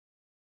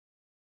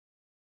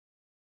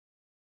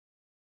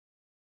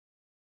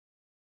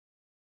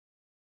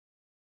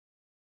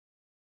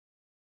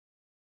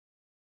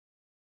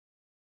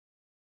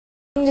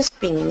just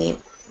ping me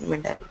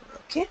Mandal.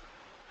 Okay.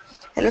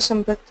 Hello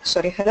Sampath.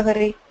 Sorry. Hello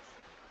Hari.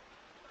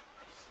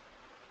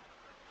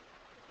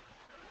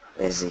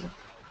 Where is he?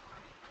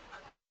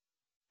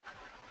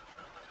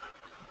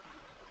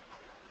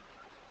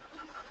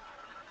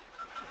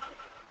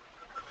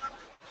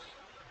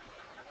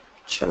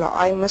 Chala,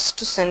 I must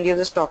to send you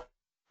this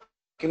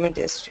document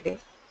yesterday.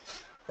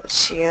 I'll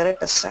share it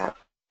asap.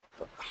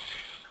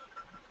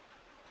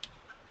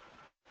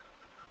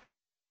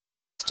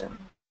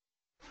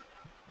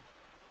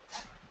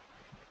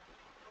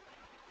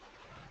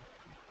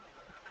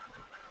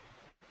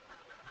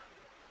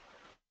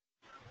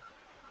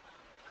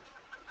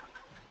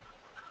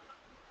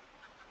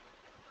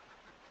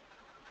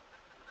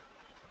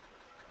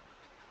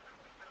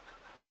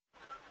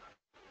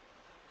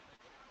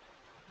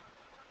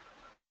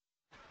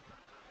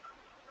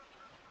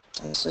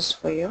 This is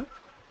for you.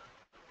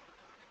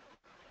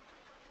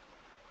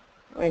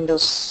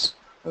 Windows.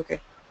 Okay.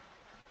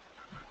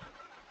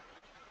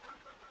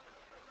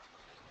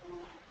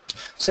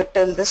 So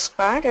till this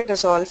part, it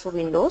is all for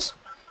Windows.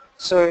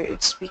 So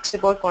it speaks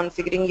about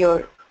configuring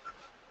your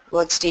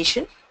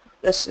workstation.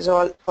 This is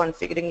all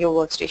configuring your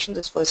workstation,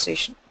 this first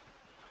station.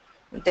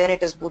 Then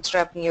it is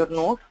bootstrapping your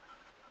node.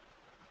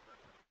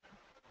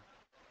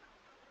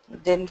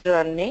 Then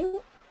running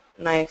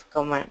knife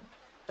command.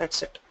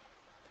 That's it.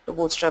 To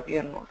bootstrap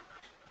your node.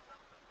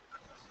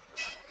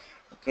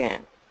 Okay.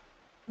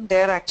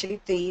 There are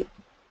actually three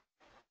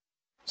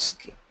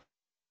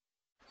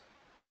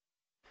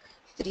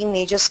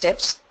major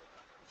steps.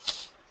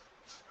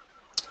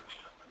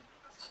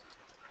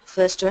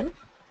 First one,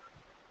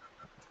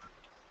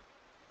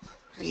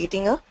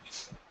 creating a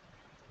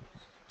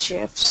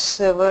Jeff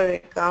server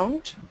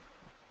account.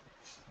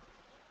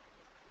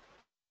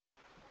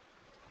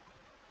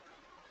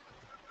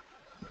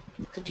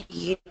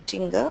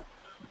 Creating a,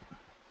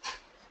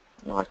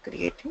 not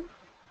creating,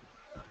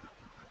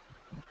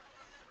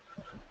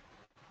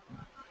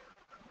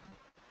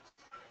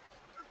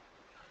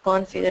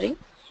 configuring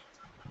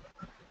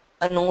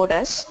a node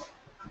as,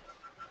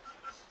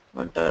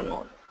 not a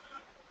node,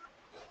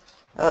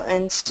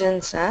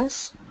 instance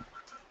as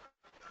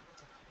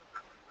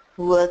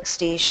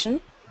workstation.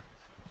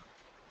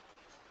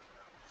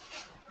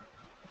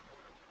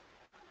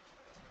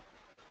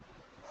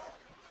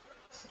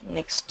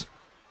 Next,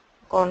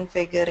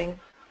 configuring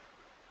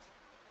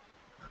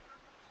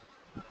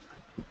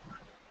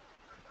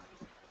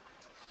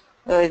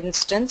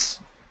instance,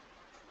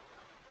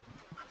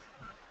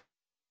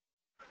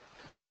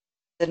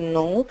 the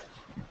node,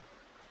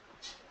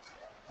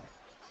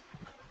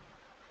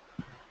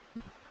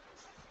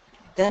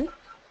 then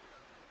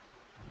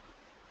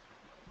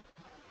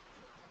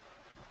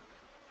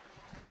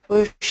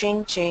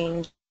pushing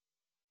change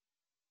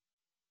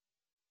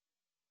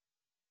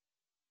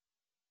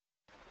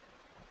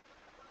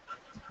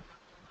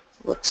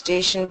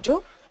workstation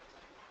to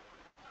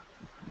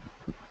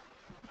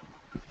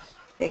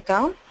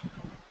account.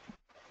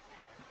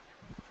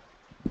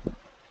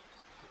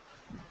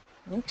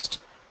 Next,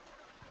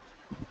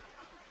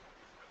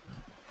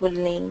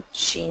 pulling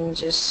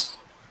changes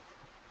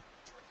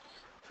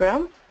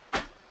from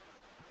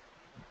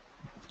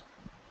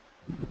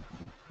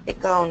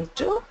account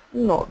to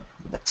node.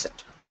 That's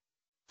it.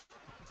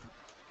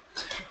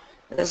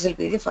 This will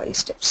be the 5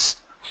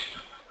 steps.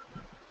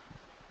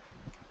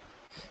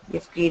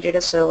 We've created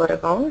a server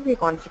account. We're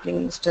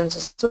configuring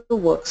instances to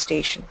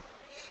workstation.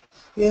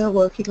 We are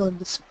working on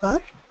this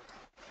part.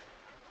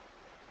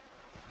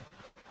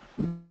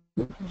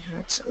 I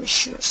had some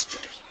issues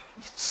today.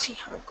 Let's see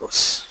how it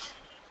goes.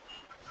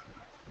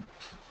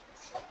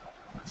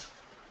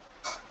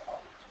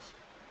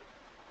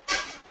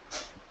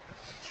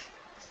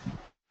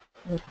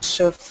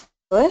 So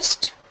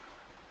first,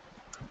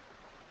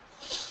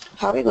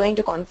 how we're going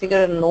to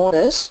configure a node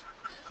is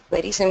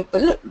very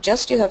simple.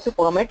 Just you have to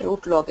permit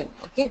root login.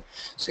 Okay.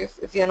 So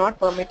if you're not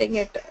permitting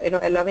it,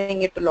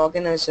 allowing it to log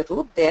in as a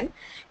root, then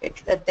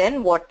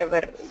then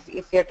whatever,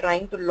 if you're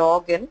trying to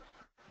log in,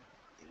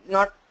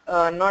 not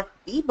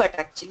B, but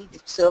actually the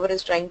server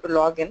is trying to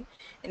log in,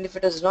 and if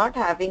it is not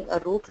having a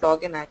root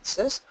login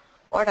access,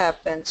 what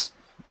happens?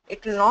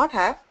 It will not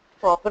have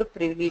proper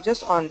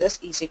privileges on this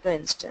EC2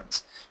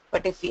 instance.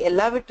 But if we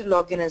allow it to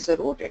log in as a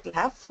root, it will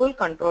have full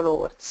control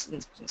over this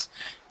instance.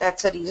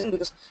 That's the reason,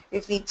 because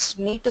if we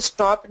need to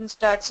stop and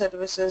start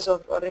services,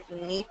 or if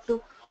we need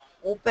to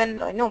open,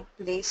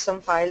 place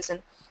some files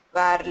in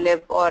var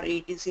lib or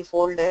etc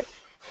folder,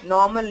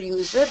 normal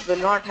user will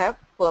not have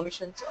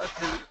permissions or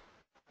privileges.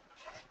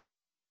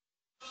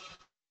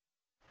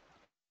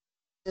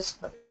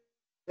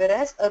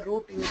 Whereas a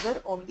root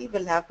user only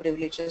will have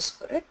privileges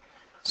for it.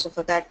 So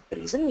for that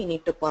reason, we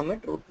need to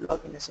permit root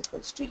login is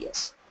equals to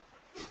yes.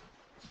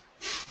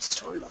 Just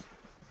hold on.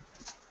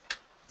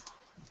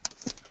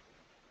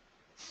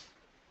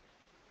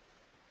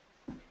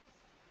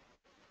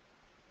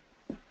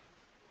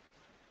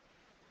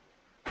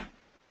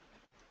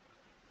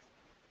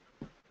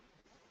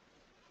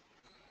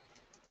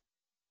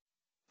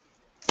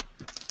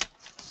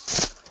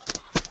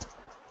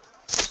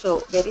 So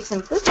very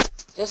simple.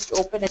 just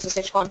open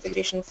SSH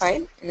configuration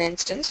file in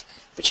instance,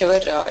 whichever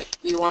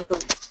you want to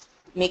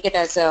make it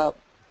as a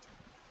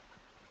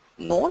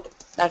node,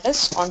 that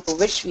is onto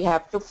which we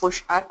have to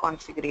push our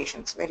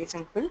configurations. Very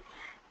simple.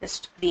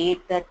 Just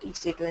create that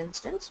EC2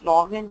 instance,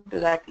 log into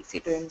that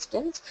EC2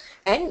 instance,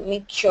 and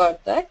make sure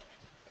that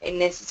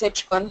in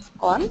SSH conf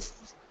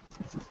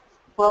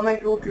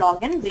permit root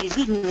login will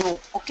be no.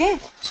 Okay,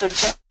 so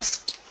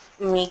just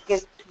make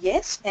it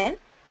yes and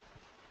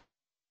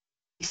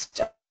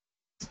restart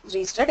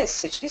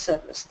SSH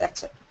service.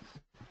 That's it.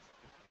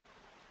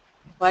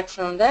 But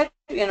from that,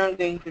 we are not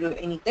going to do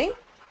anything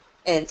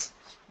else.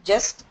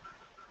 Just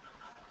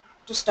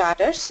to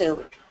start our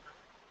server.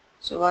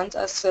 So once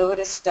our server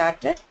is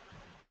started,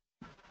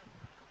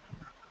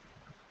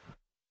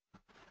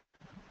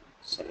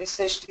 so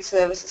SSH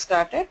service is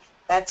started.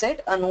 That's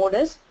it. A node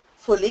is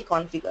fully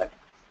configured.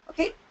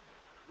 Okay.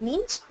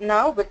 Means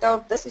now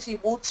without this, if you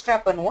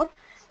bootstrap a node,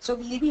 so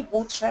we'll be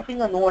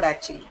bootstrapping a node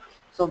actually.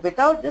 So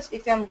without this,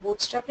 if I'm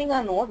bootstrapping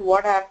a node,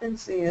 what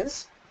happens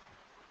is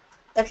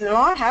that will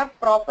not have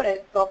proper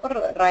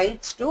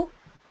rights to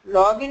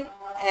log in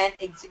and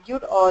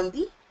execute all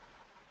the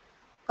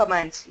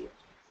commands here.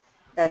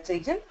 That's the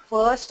reason.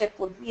 First step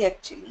would be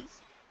actually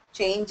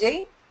change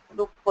a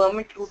to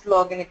permit root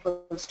login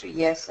equals to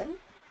yes and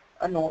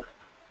a node.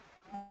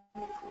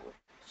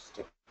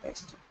 Step by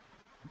step.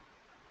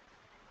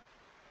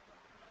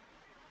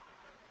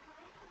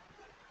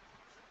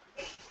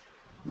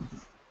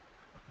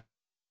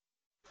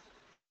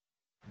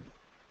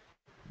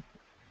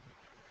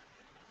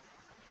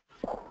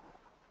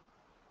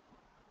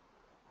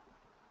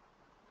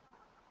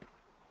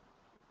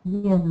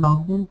 We have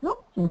logged into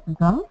Chess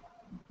account.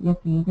 We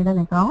have created an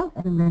account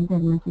and went to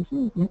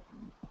administration. We just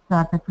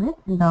start the quest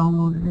and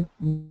downloaded it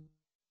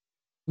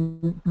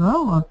to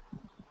our workspace.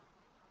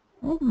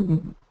 Right, we did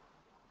it.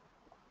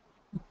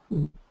 Let's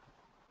see.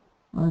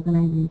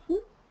 Organization. If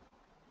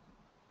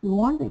you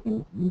want, I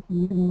can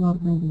create a new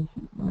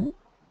organization, right?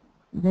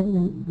 Then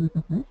we'll do it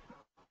afresh.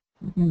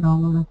 You can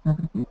download a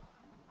starter kit.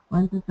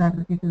 Once the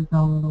starter kit is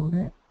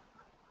downloaded,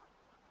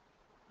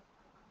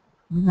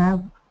 we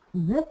have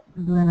just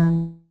do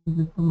an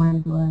unzip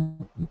command to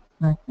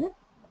extract it,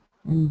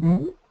 and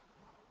then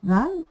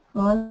run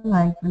curl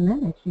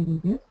 -n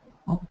https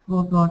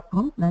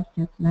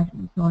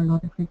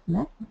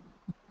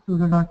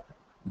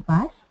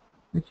oxford.com/chef/install.sh/sudo.bash,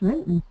 which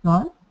will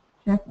install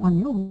chef on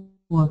your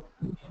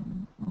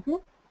workstation. Okay,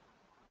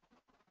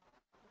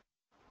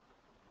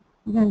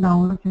 you can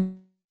download chef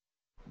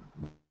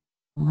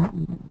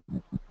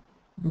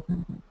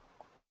different things.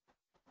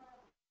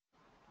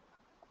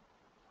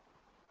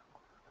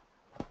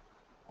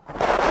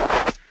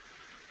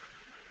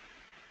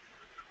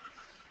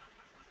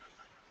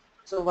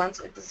 So once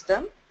it is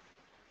done,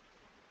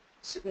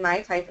 so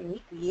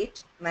knife-e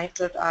create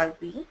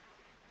knife.rb,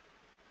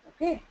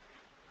 okay,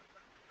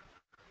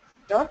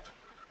 dot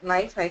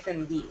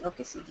knife-b,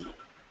 okay, cd,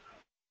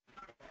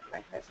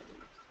 knife-b.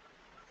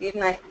 We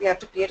have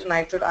to create a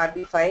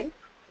knife.rb file.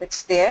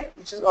 It's there,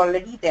 which is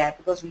already there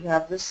because we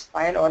have this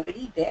file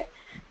already there.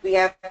 We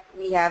have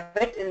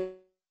it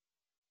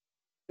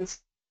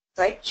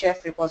inside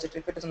chef repository.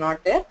 If it is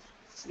not there,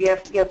 we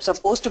are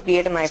supposed to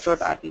create a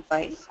knife.rb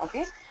file,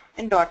 okay,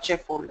 in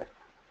 .chef folder.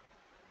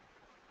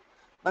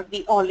 But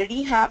we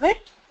already have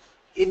it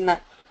in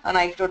a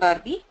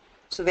knife.rb.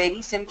 So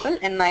very simple.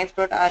 In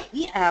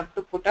knife.rb, I have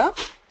to put a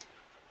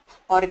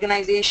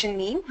organization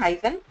name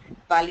hyphen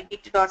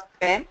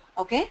validator.pem.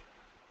 Okay.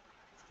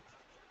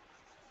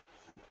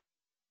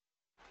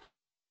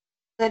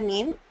 The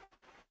name,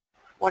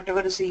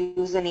 whatever is the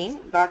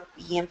username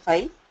 .pem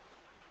file.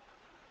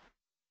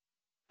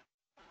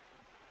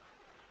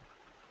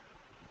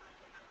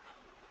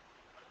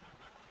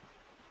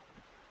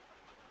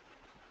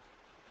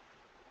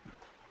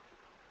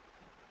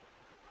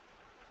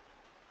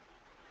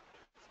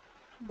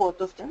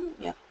 Both of them,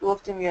 yeah, two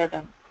of them we are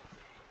done.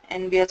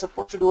 And we are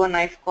supposed to do a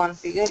knife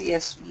configure.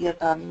 Yes, we are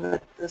done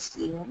with the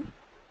same.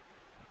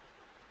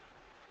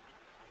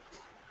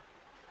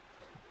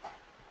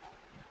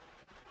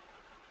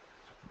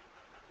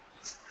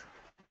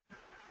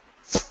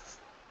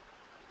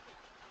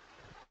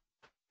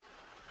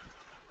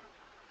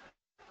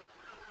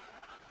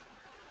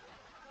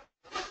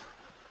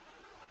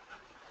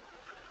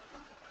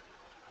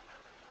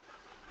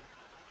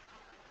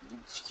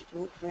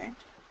 Right.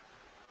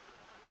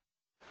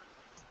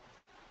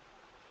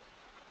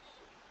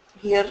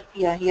 Here,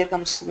 yeah, here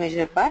comes the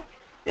major part.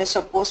 We are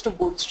supposed to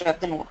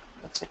bootstrap the node.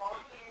 That's it.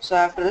 So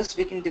after this,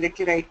 we can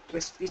directly write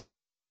recipe.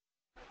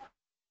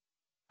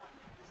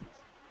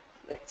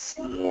 Let's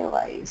see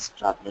why it's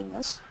troubling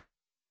us.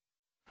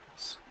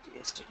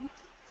 Yesterday,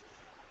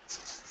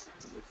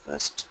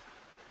 first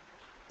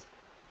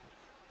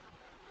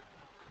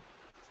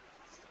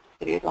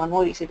create one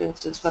more EC2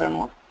 instance for a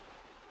node,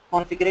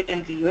 configure it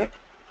and view it.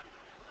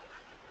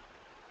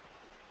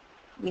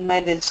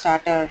 Meanwhile, we'll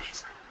start our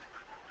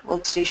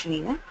workstation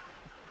even.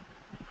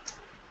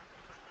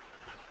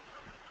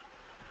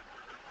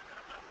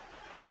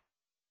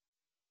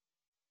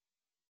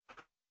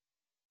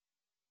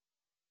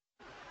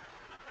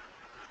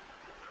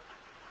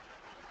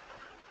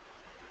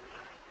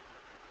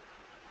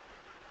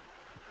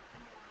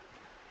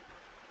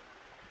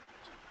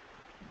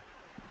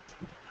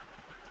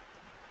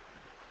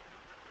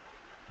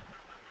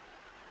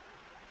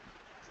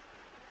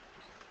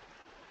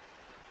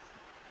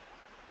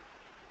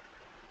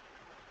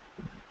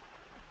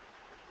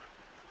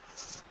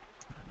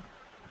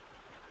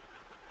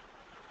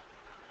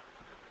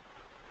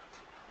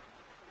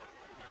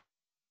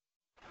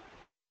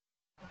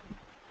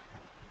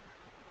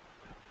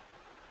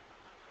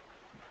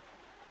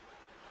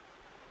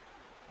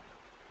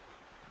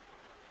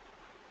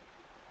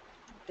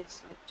 It is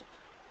selected.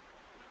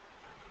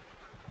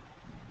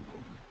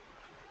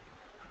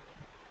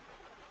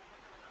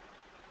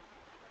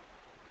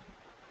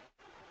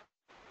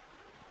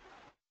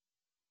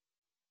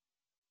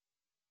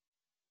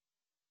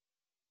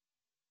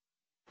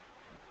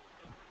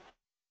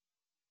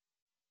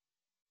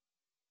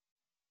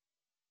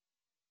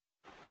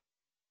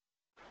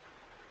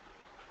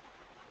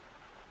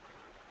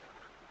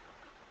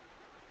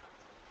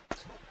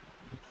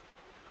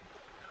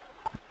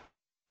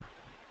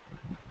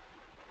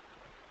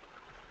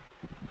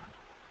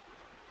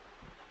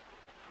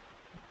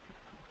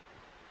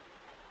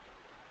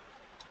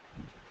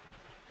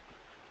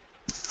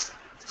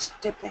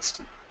 Step by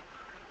step.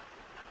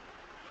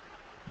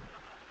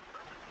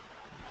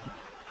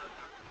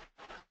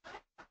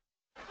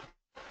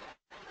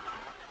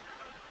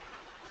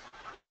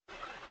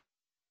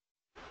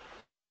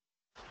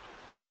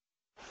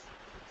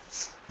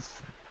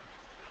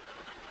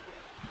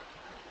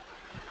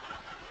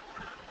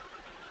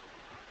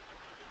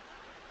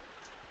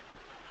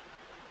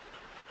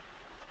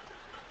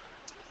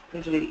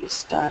 Usually you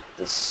start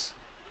this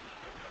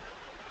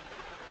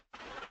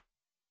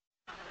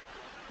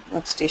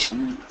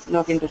workstation,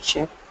 log into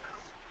chef.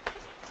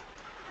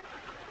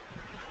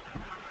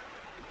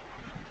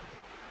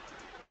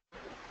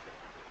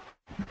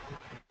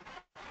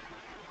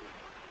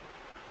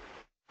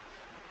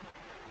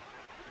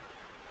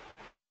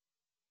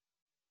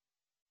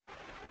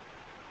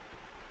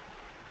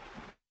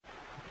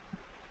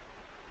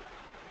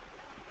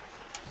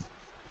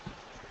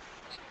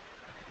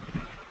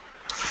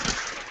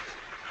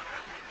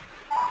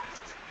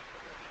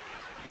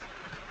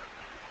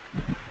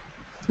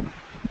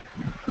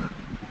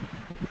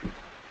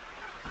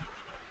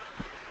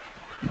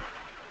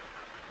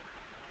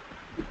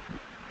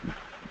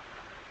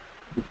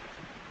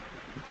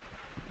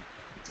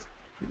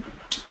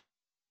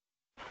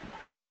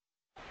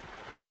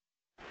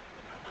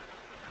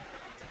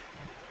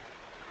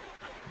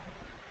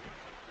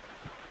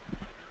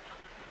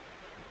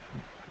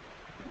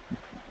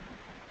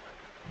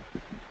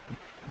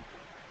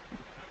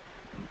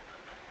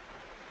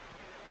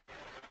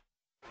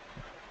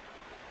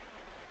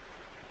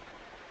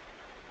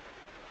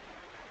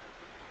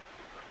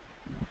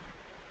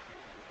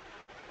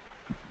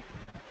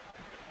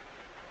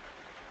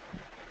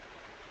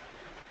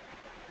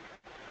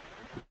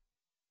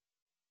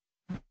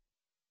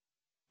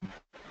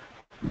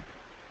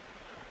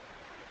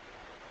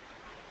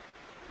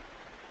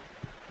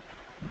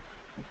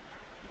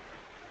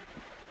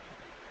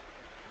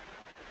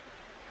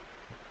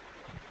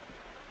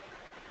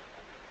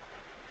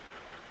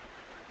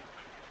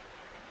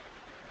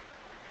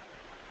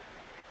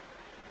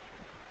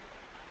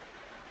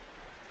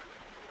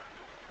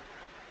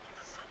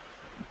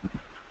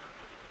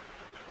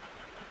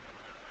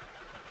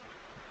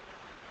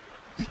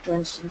 Two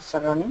instances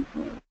are running.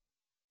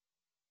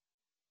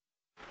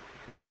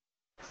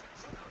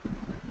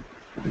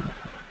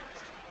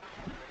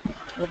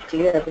 We'll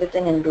clear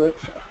everything and do it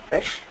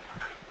fresh.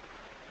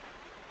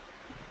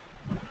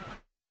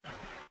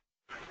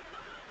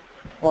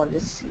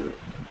 Policy.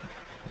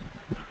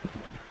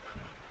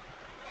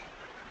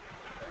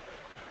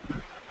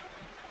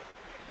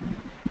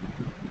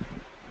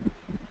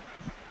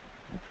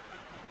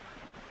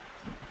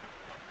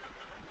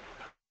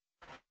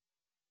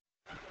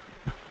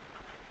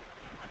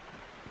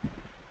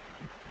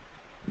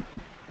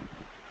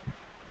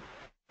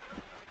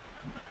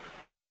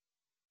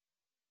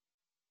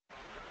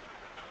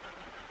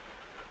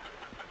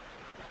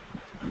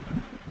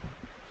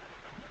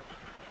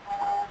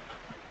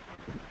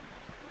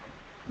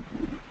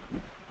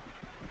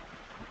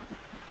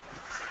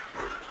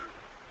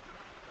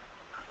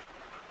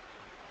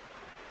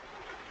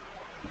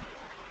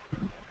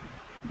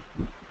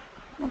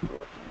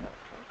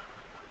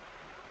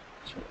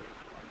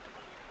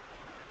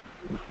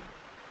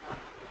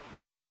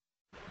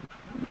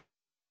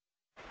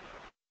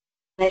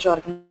 Manage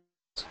organ.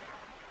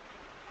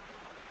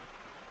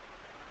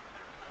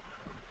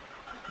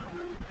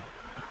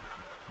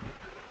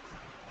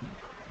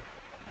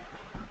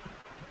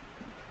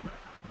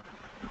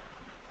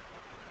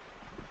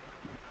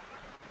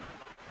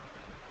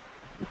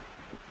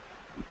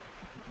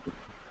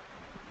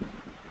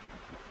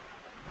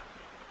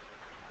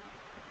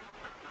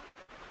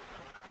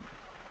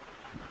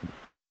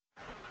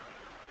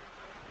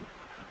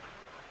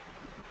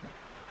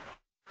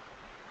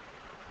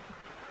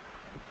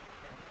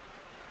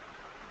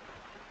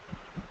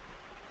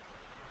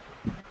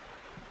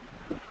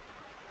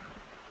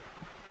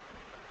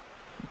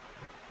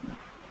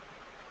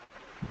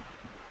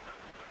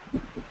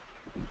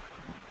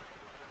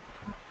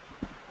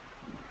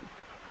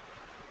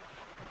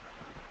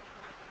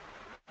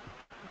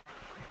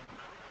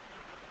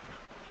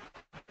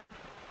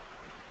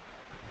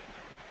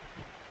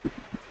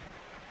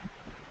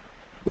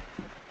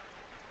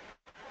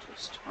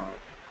 Start.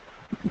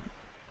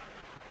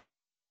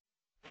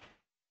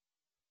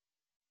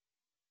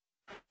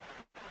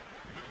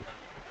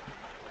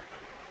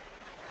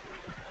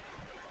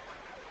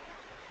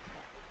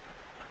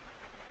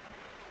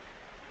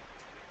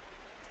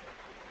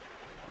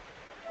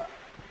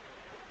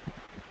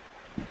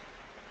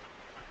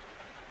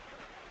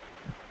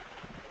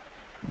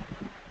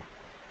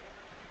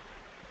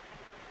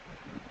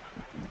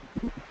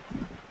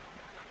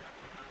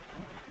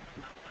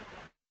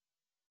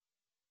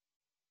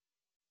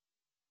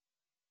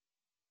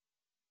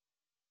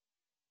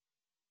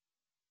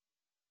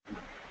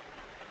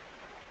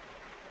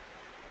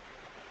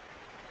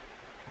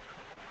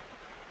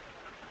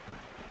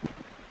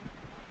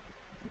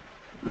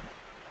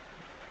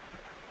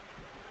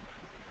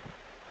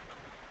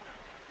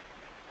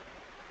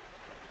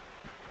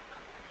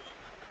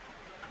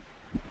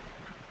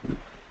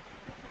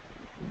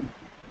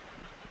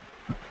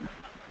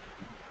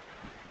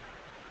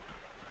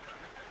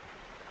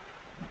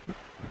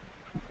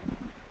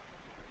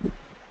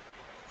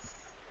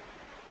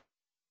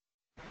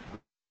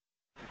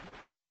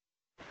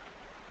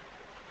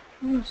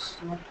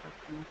 customers.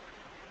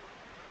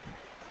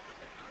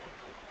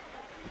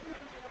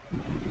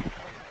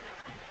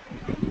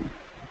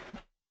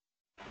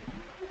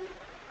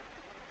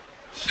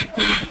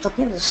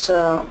 Okay, this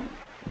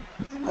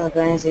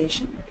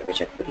organization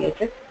which I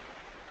created.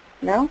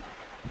 Now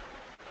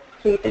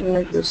create a new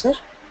user.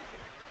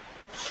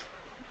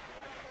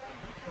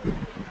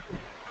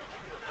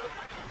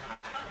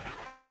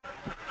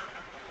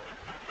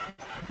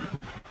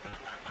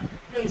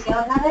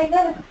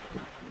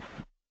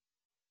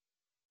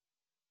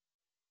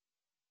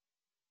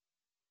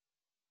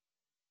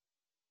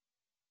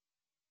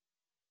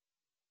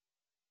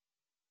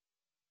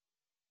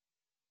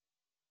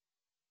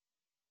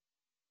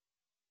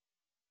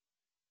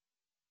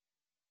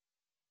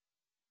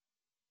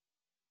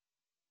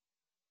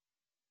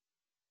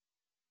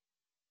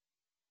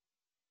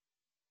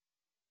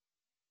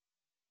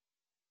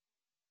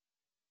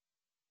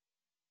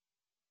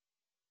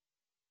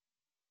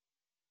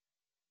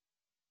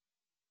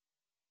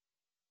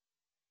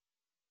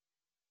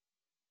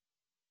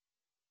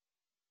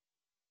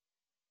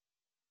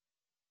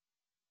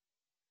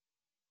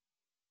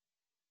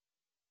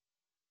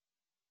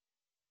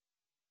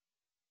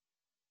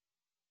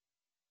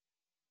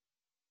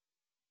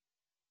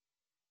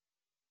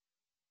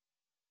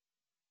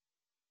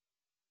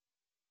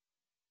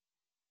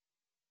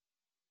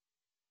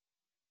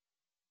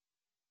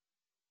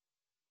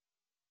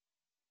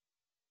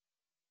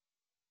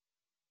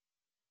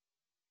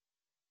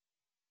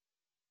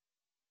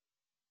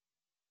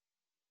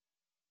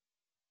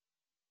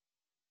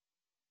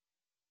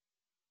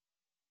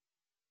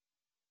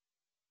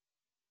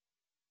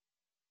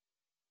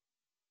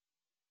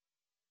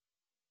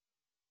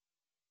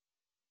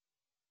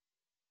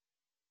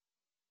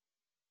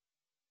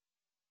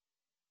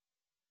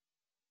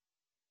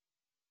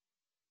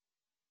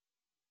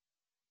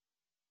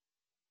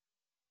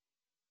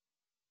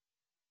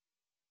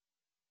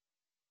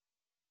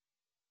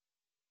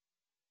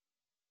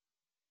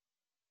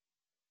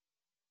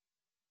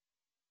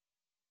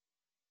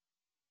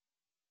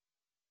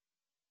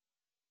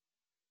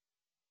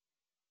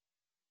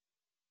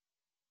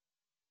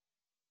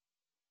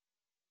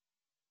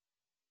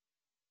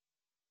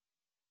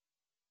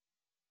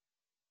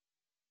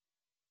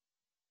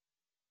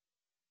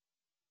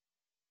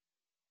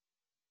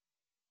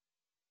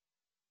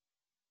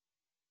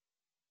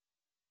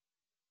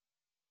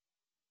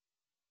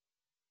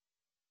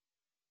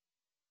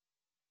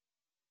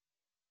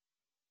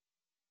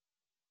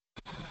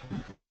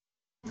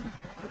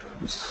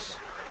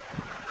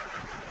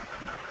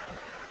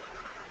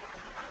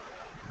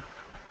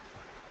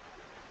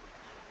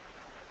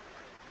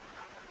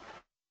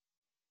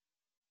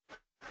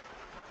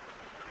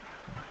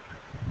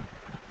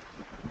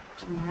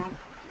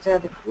 These are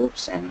the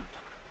groups, and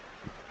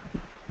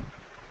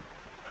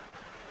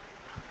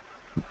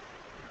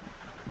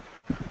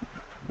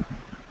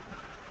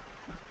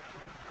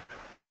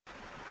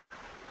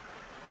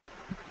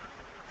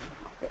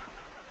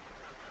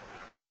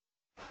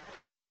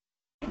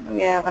we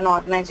have an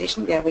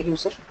organization, we have a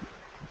user.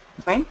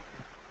 Fine.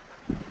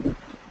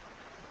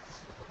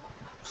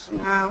 So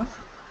now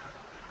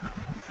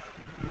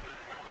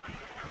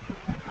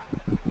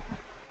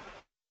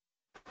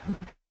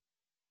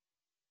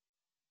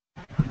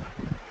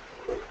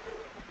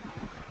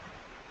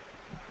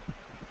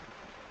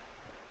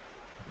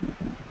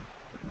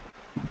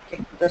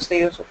okay, that's the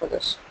user for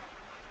this.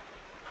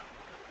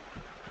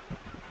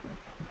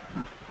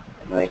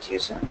 Invite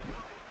user.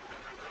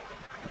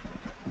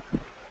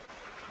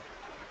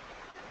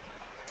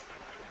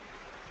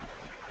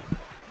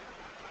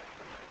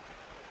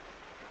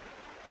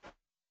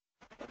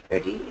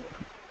 Ready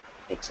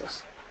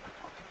access.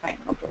 Fine,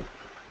 no problem.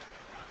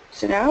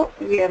 So now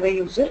we have a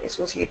user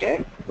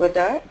associated with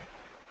our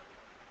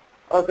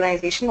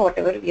organization,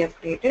 whatever we have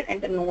created, and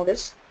the node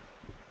is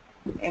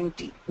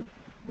empty.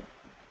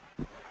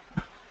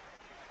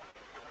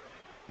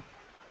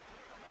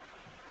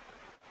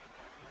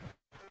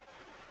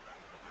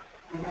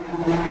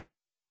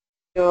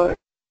 Your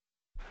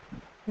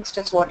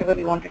instance, whatever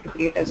we wanted to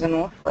create as a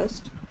node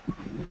first,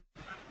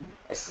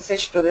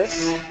 SSH to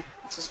this.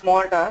 It's a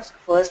small task.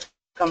 First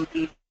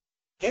complete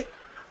it.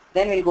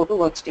 Then we'll go to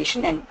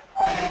workstation and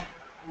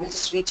we'll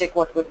just recheck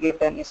what we have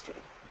done yesterday.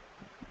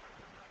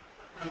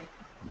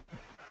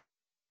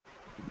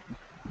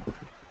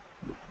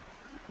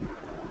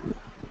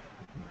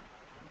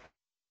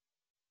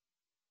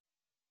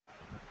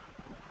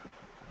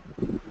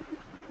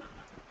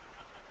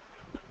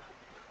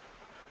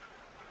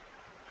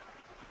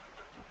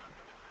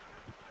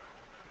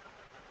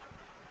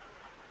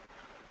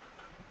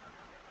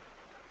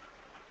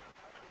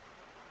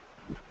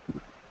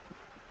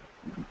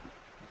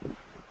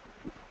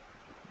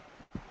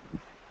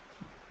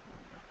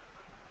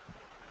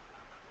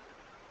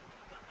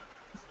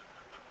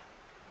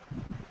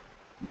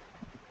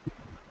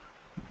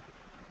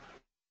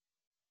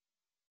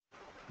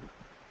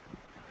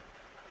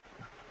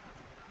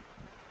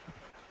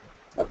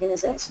 Login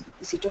is as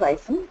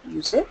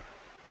EC2-user.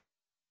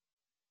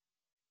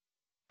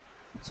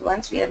 So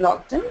once we are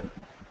logged in,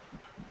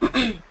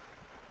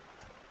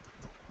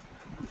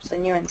 It's a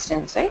new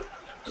instance, right?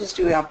 Just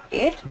do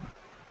update.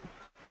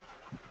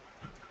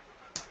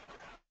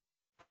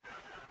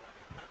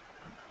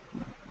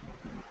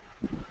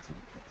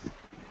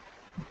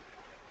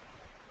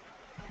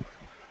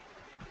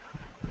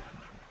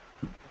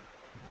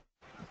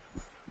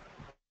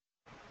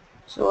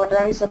 So what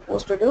are we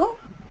supposed to do?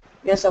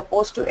 We are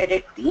supposed to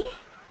edit the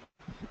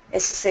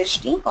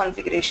SSHD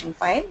configuration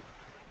file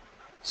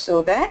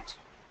so that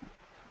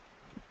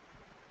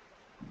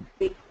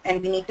we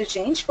need to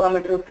change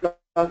permit root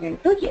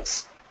login to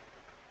yes.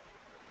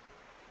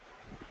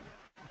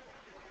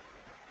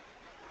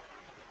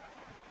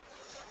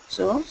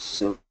 So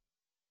sudo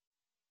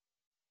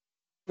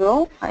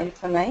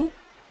 -i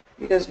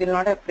because we'll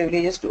not have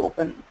privileges to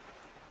open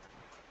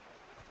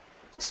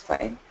this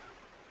file.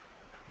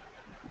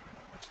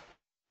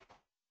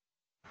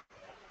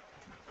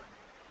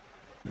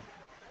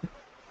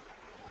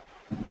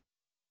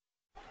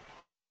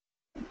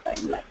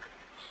 Timeline.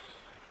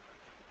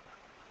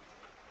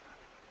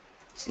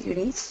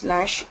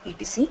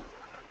 cd/etc.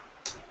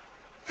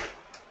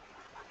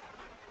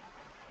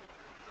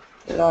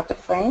 A lot of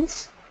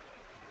files.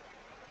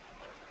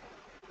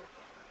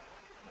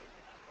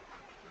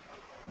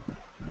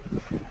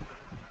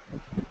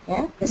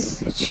 Yeah,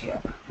 this is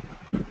here.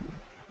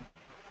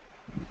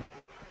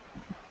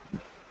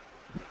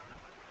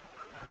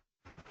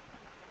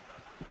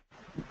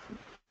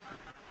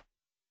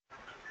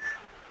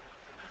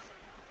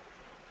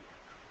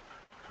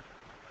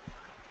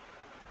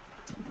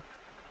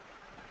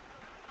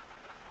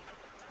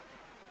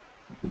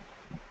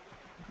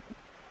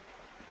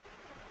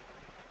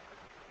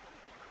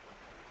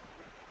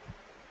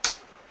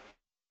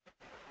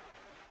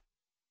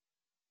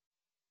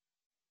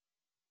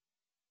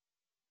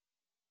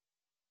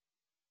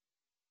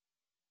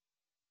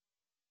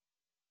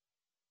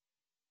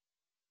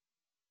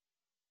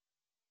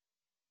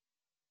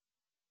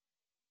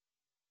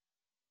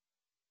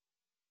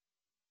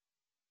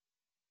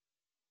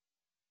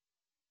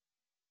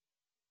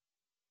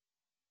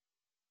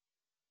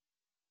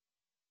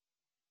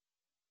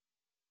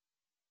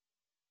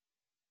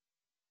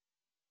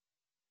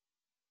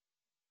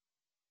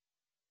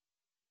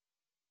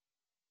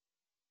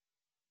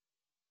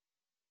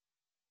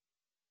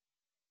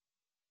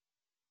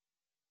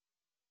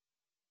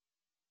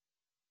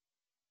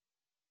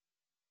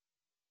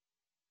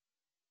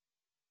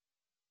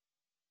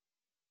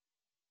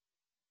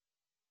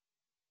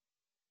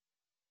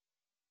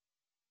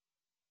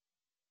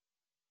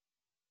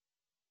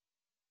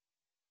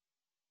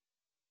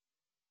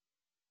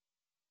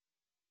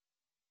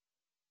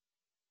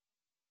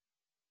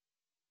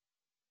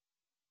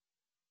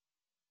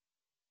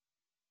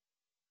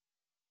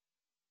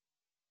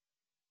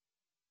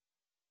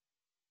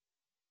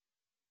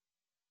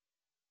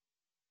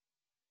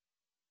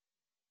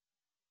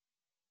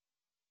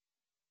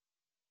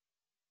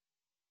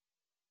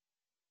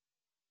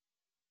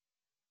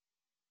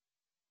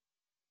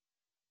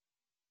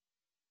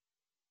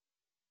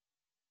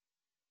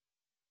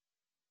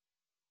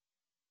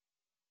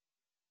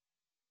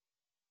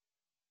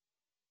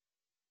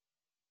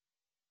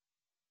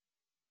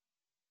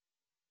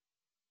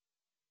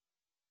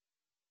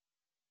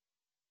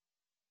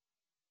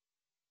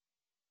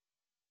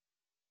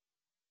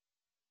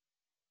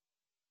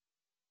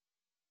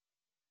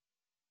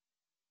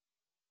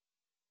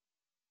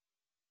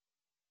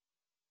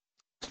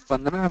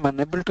 Vandana, I'm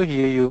unable to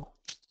hear you.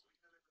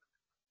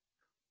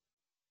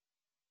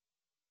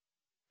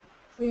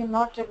 So you're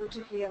not able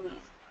to hear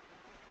me.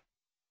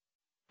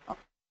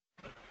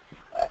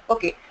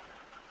 Okay.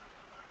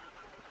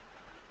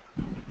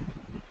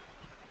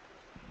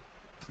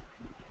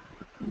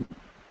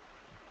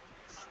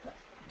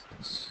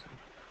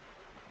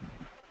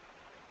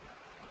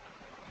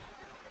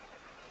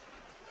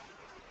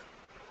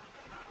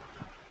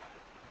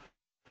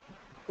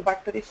 Go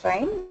back to the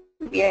file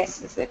via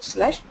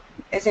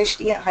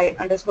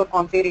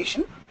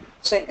ssh/sht_configuration.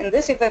 So in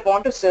this, if I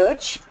want to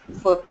search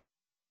for,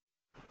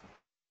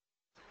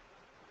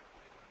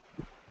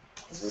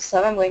 this is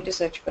how I'm going to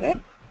search for it.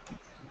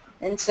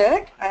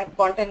 Insert, I have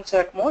gone to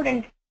insert mode,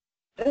 and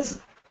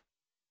this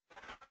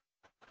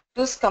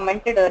was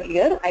commented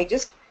earlier. I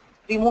just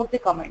removed the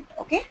comment.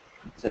 Okay,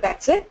 so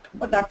that's it.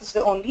 But that is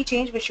the only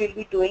change which we'll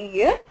be doing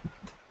here.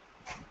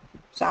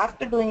 So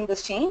after doing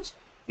this change,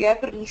 we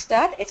have to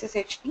restart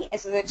SSH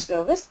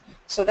service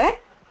so that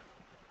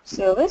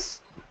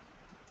service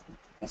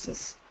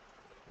SSH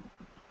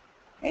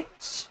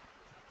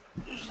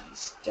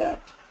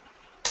restart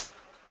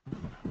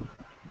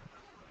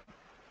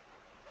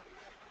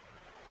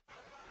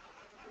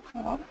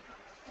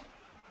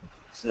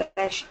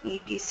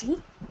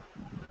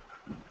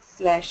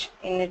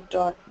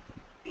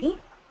 /etc/init.p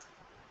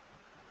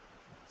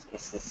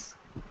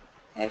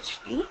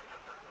sshd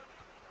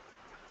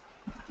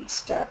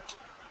restart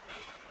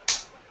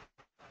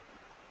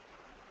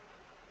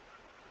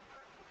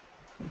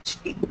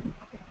HD.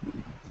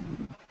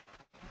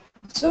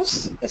 So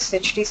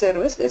SHD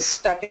service is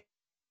starting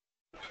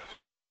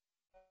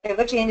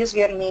whatever changes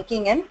we are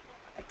making in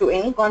to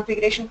any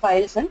configuration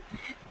files in,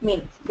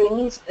 to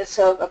any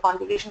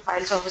configuration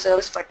files of a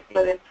service,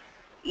 particular in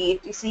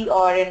etc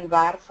or in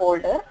var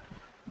folder,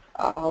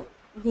 uh,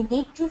 we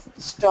need to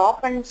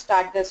stop and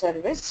start the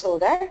service so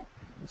that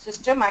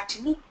system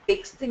actually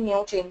picks the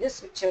new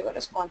changes whichever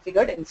is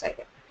configured inside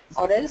it,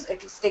 or else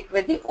it will stick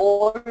with the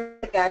old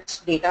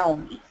cached data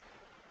only.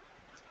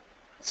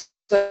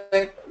 So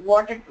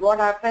what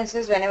happens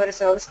is whenever a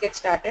service gets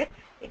started,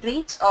 it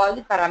reads all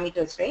the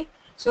parameters, right?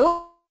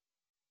 So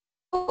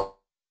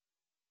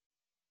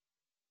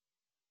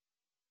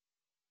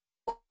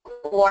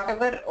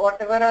whatever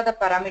are the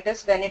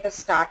parameters when it is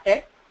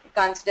started, it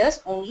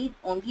considers only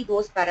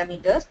those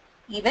parameters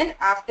even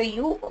after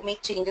you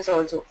make changes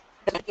also.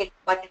 But it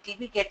will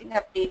be getting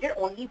updated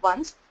only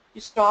once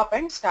you stop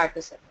and start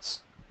the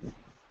service.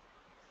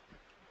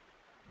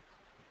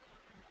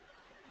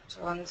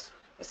 So once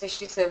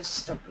SSD service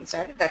stop and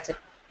started, that's it.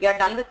 You are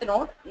done with the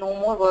node. No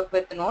more work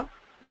with the node.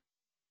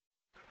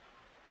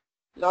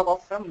 Log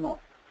off from node.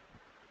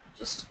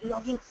 Just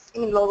logging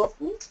in, log off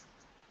means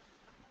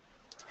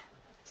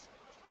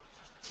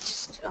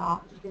just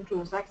you can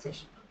close that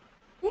session.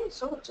 Okay,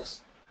 so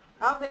just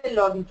now we'll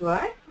log into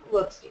our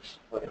workstation.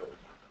 Whatever.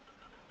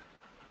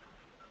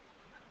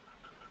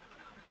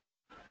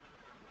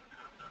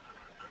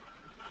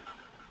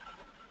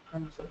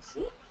 Control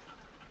C.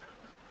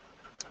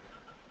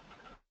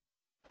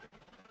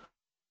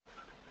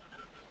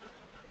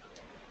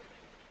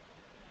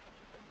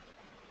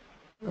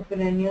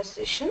 Open a new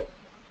session.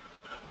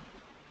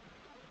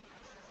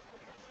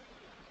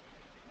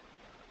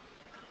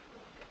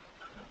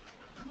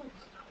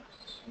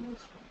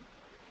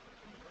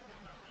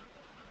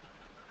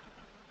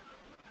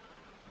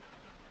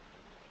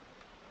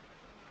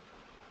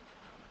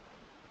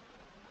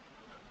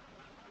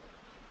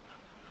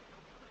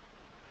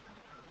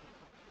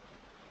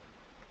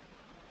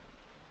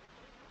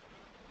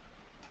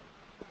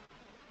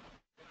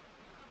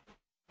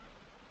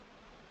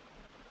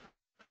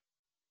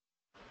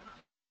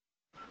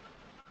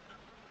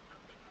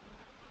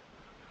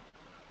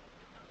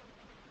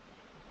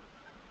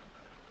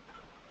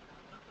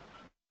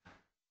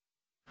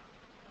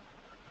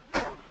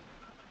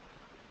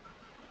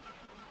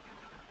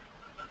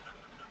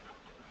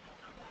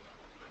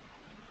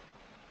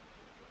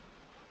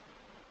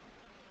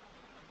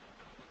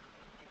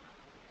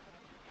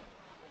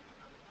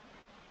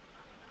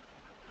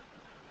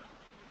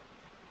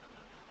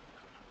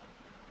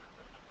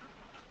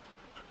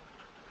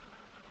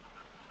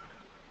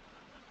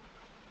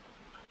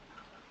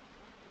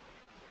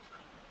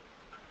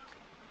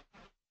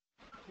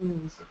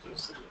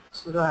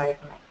 Sudo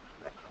ignite.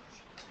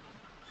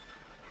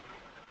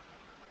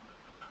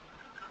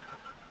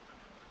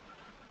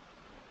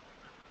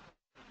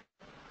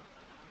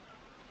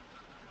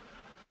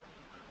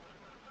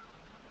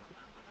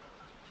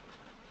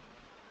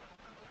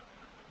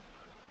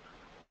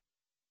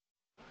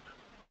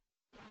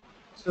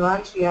 So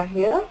once we are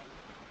here,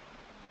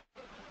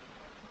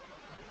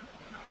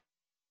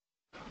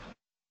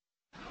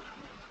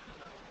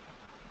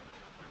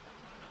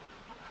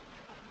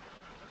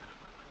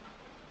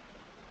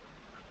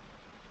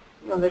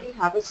 you already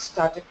have a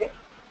starter kit.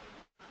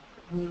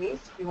 Anyways,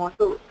 if you want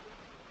to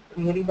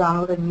really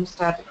download a new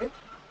starter kit,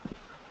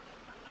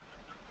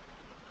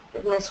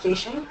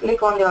 administration,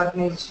 click on the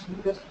organization,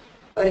 because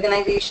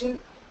organization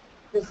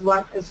is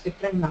what is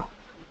different now.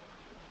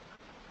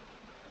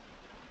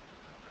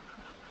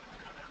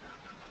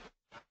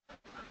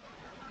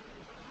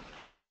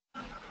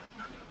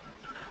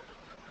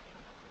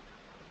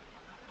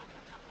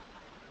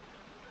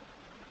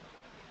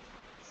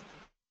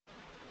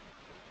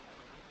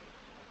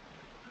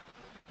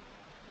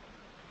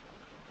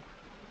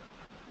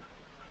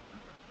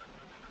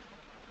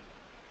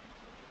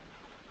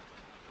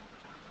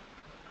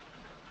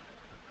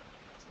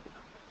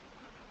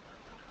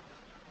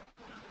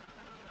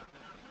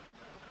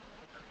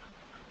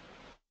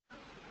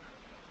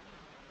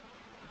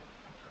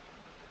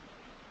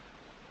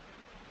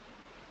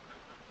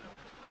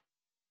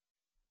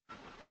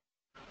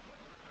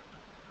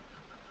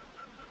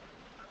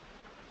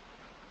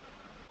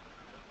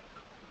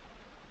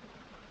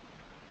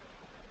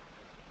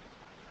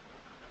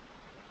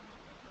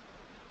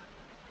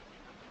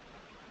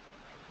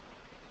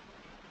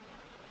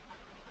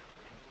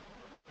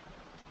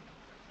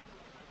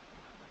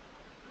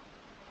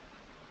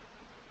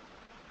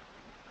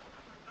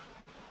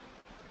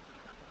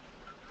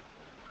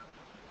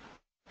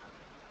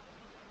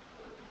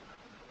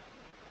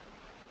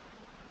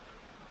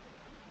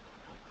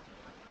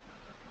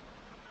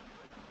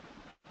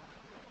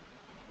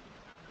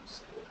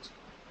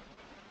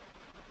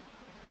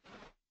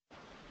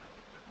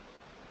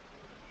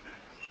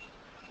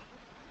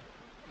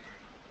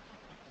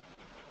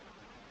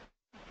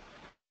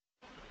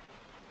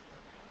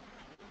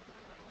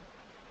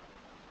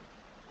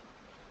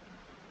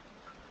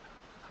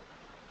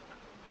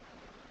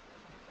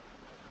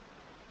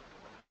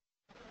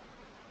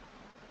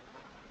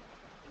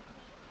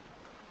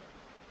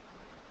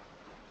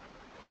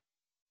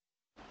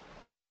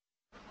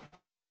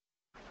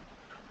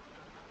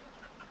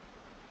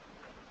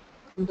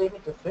 I'm doing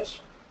it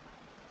refresh.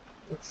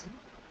 Let's see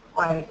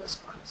why it is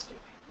constant.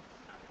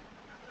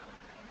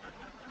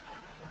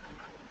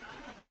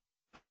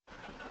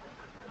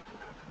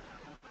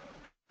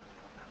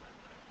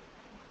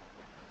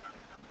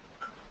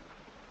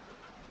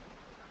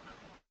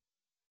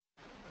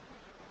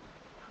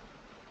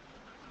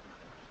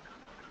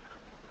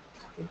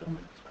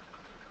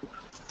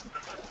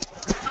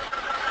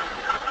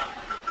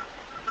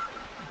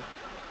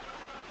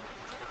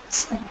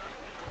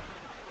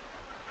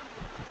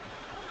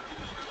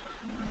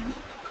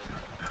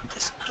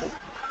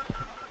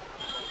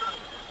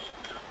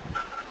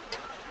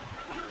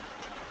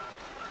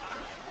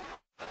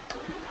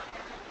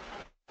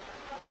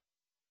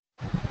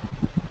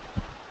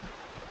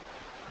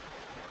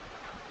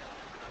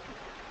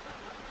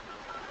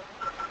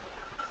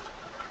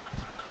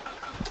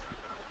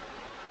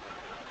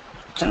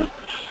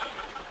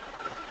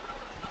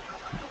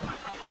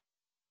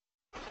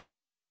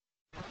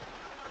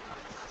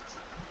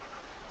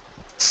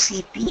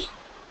 CP.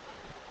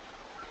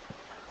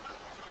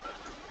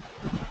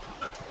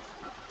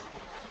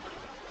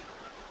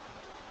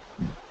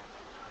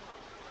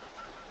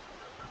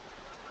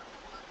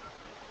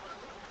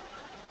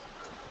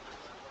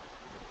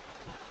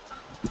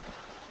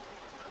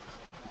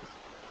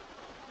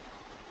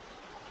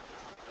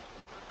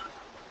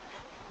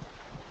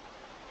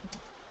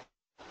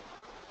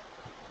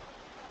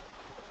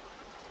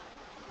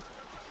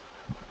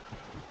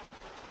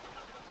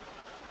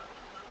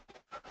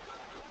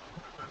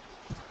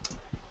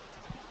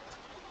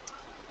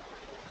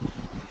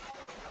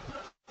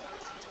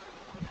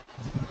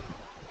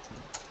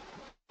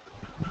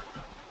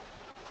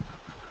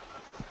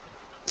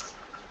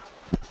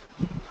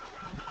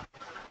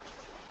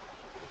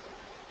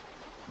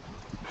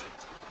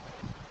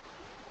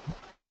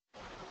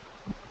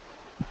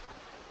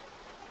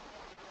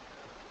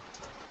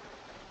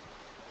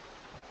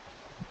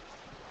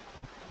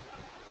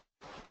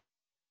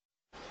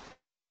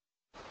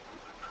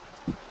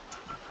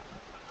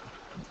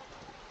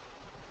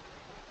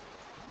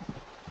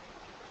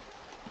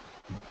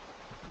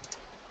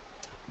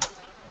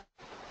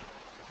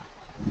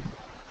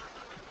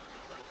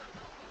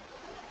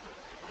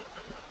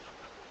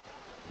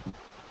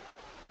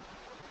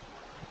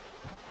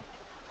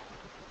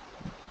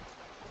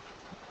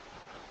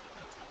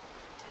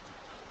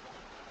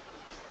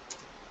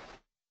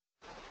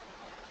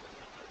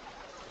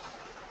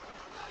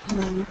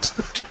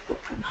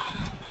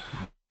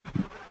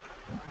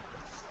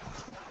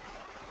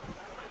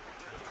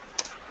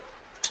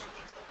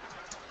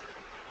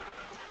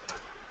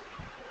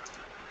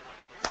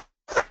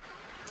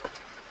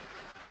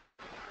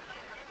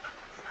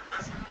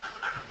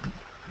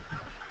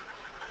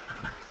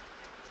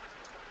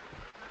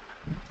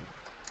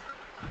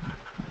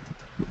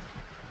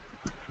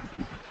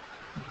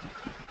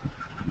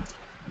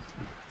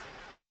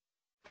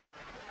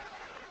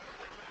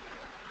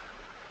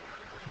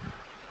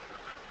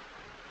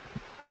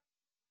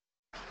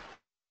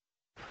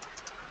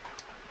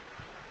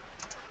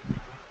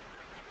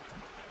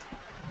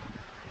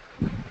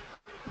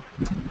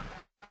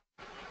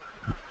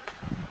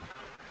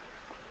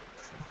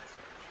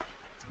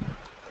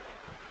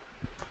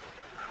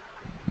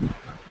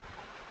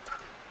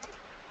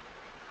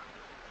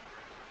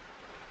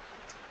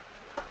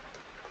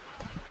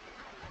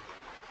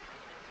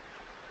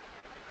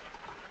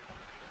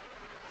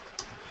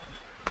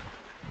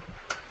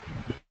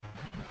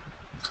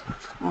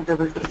 Not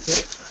able to get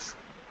just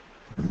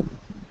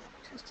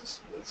a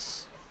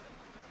space.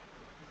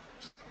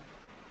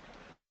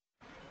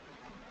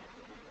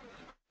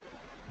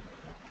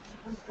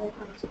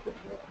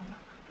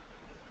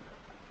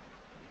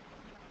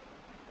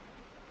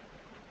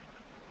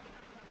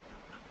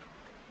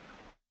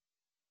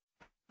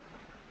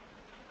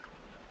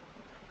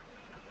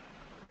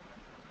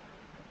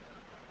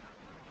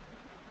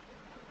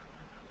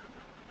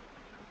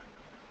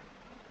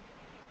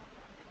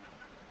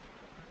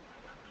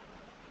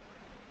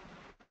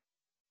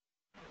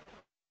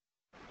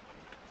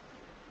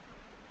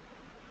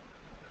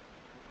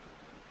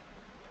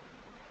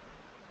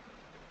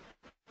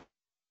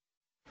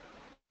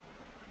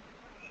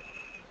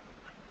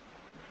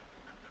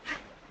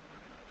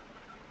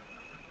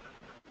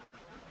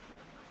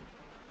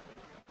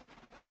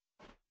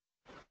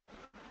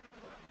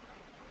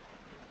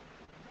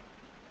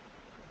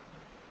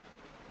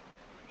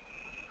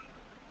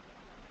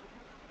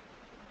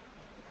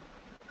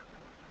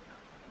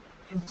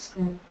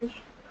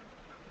 Selfish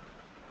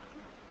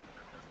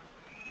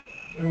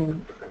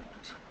and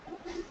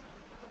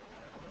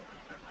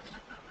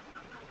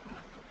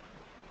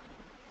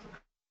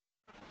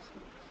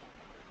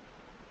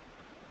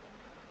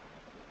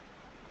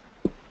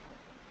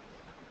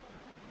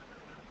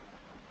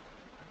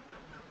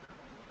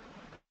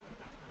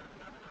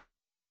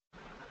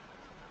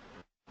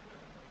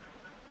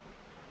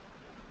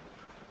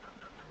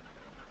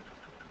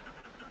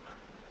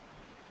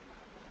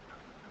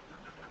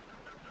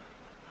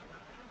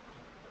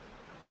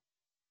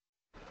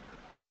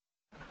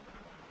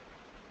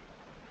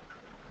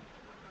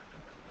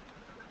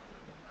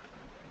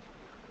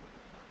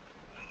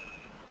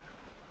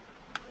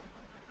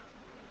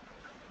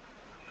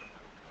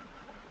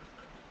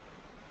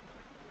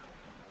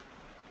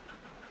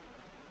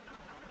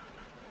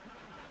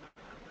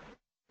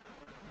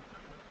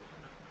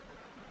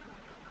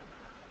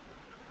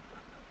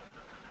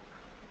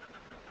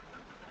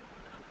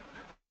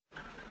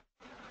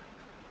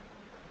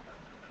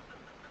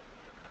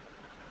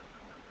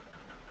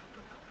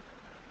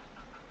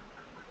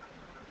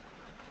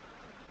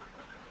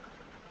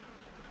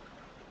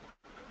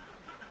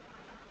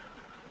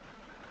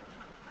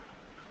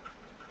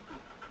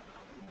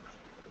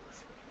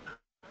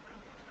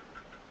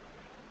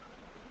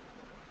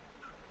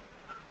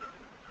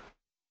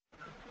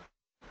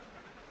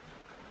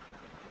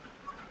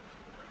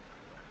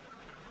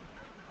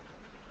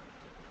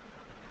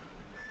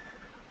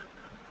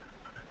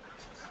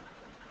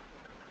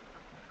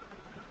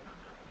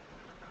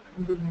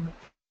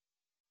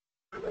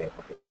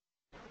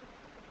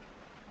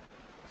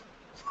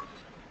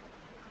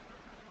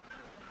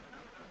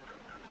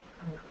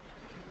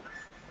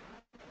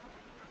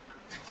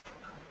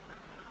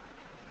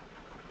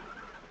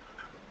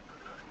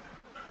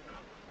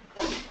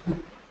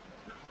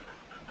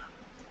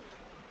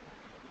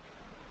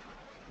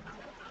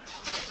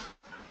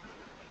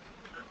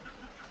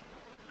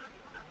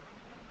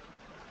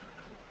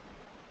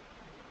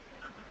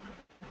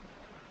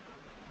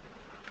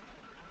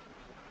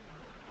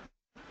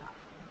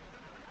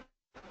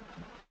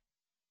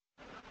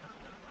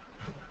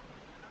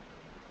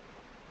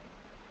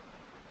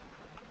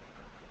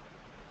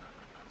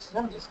So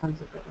I'm just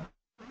considering.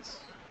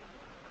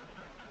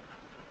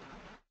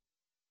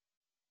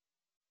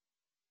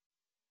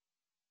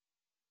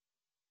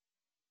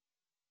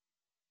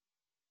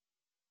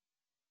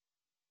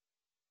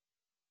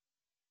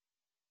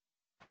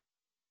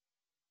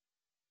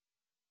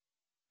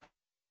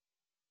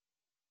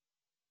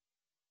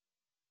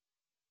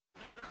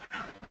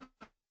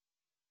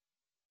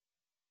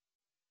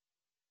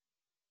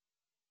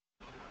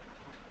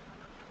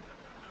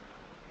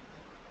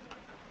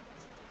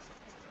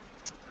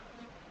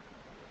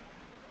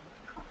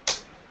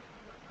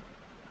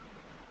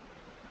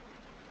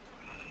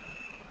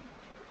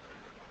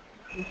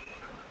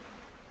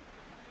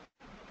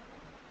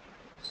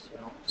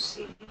 So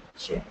see,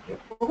 check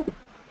repo.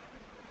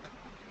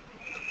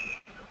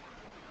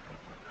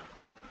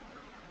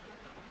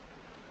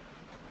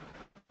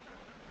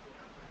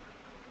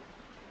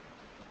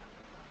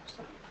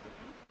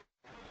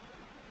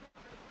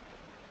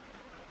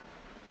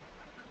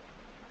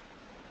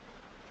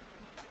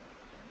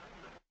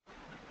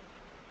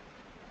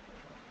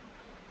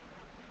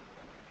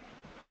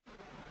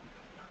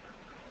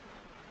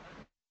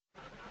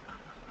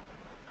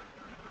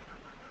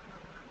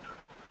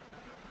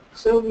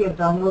 So we have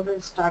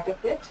downloaded starter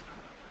kit.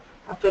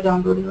 After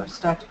downloading our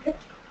starter kit,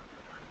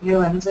 we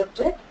have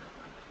unzipped it.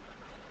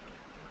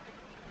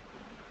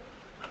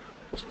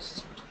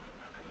 Just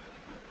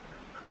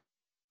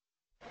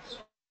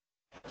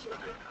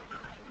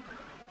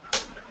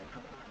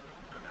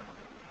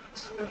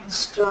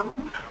install.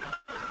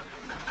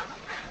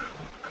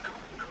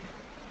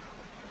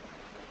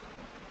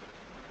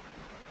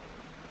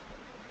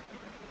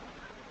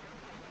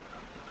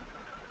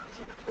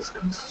 Is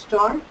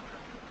installed.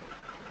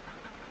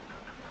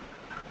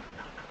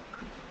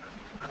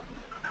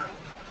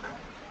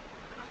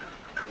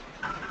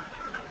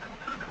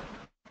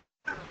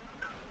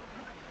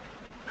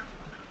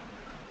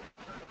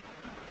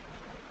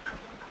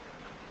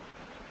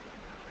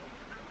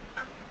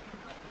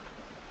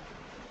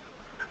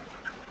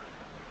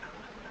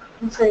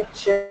 Inside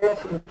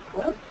chef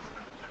report,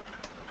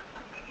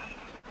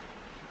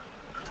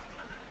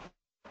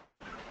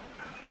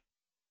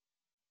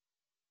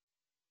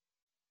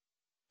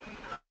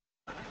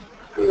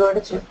 we got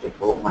a chef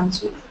report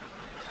once we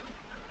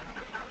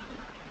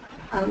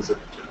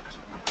unzipped it.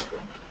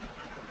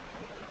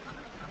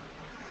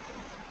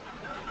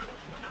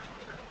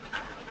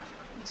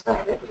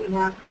 Inside it we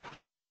have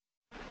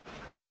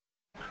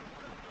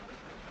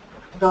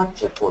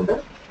 .chef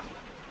folder.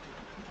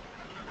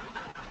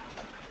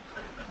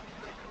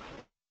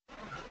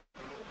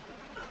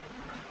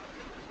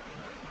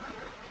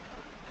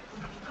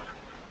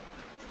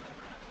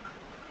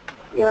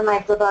 We have a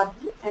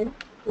micro.d and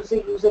this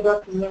is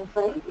user.pm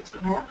file which we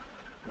have.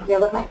 We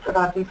have a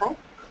micro.d file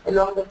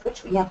along with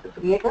which we have to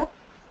create a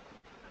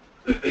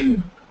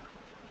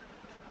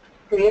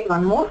create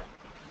one more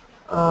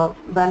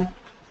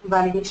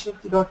validation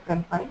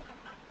key.print file.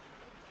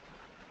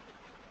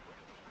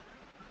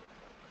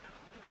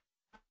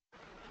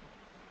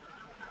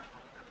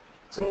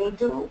 So we need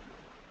to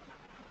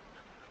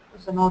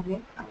use a node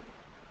name.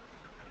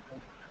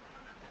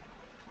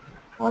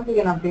 Or we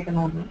can update a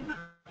node name.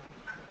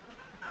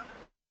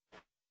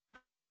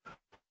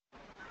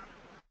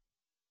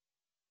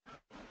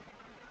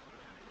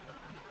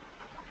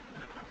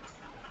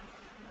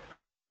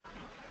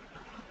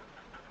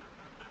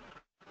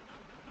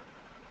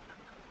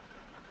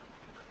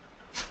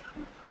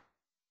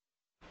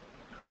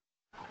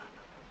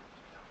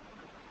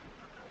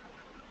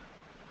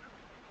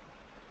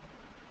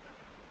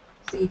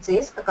 See, it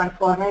says the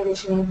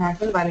organization name has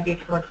been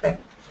validated.pem.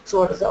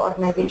 So what is the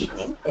organization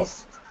name?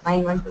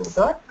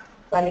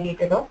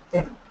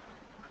 S912.validated.pem.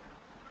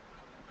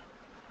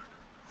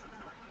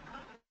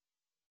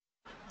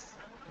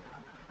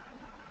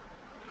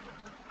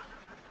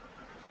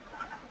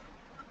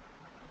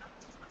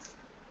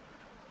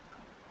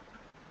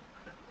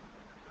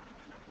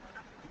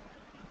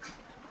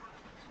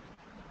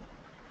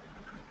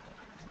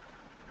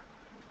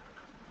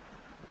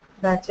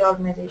 That's your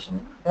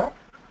organization dot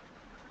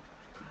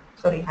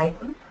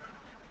hyphen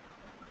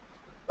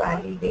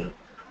validator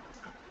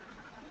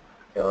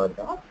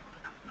dot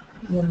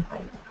pm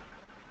file.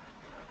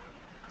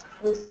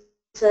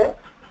 Insert,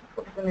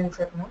 put it in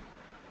insert mode.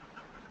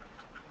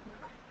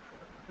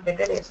 Did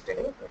it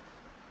yesterday.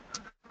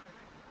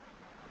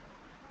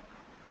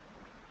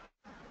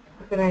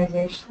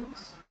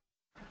 Organizations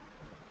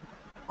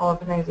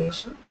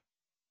organization,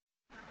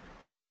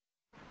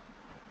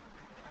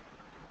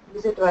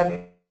 visit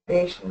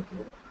validation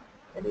queue,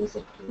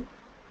 reset queue.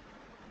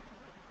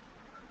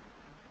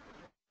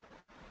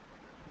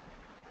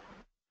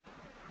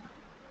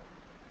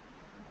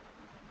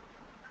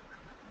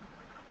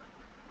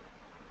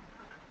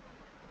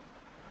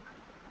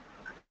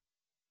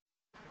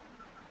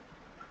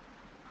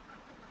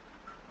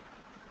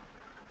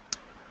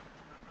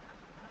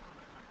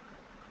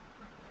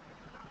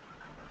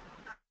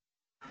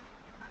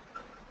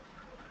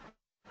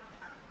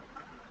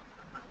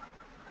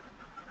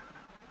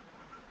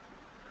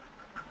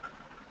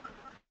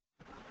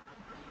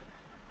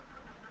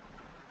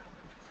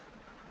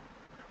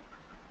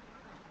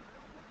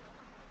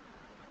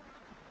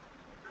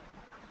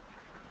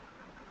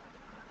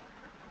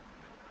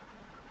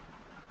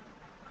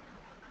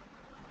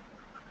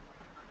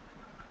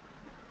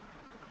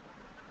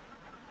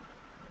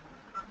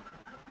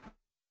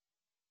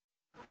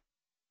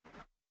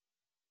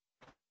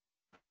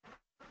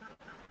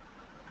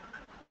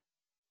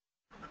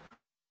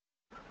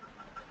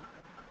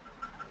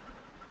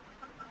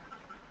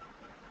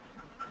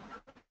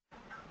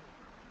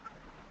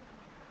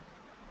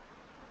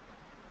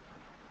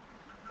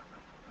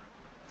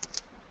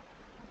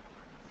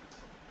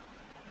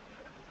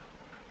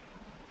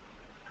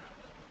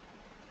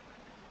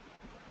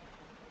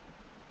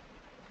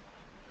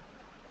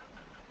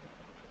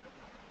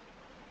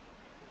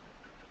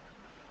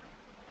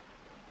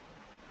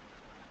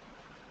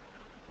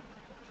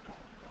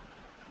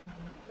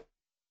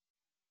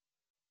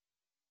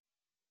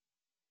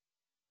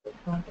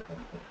 Not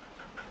available.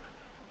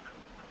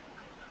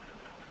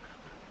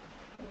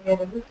 We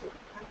are able to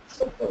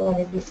accept the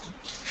validation.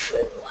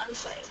 One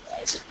file, why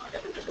is it not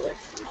able to do it?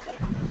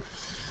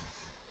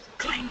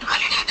 Client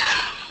validator.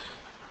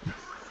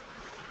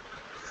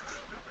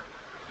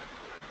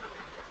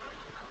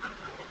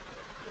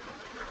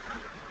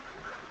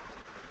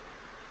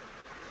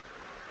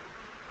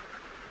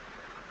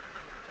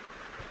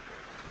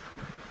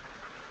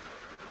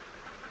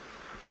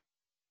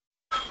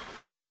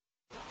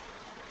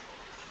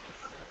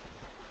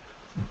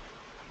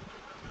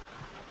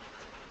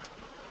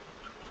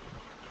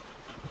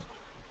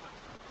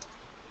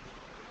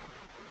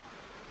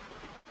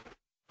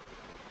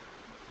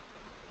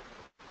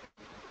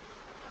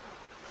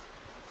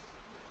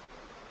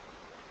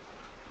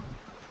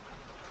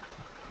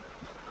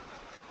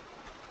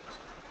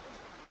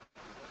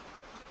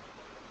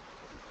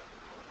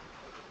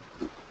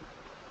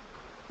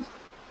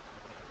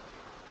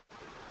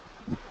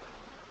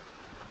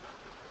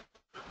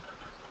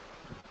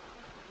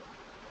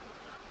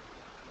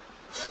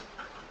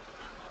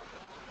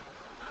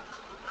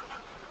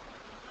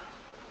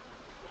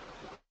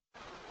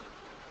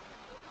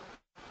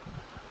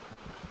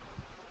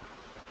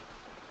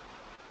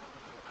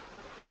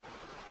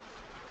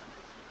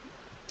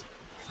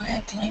 My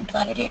client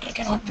validator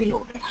cannot be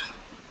loaded.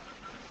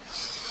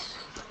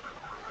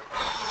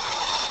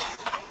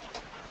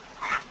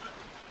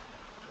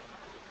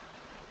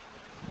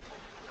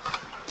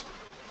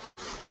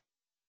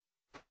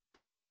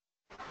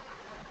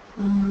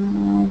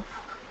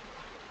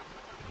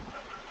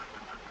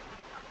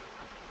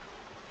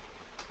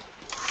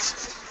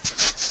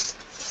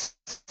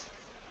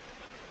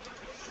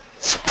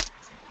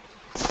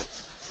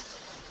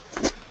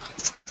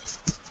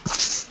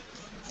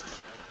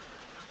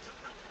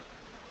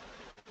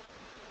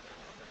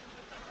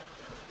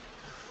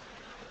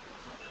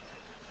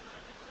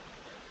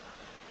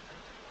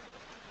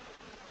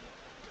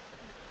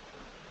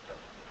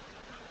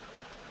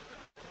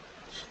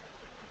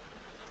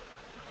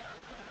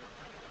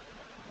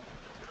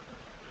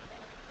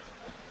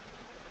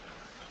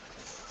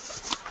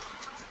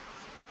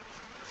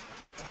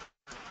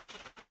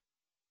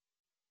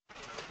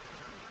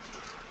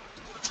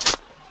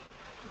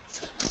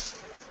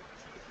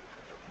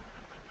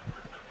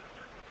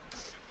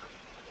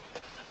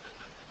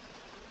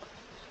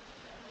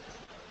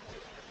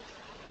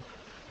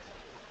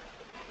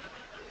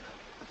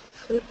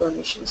 Full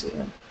permissions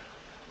even.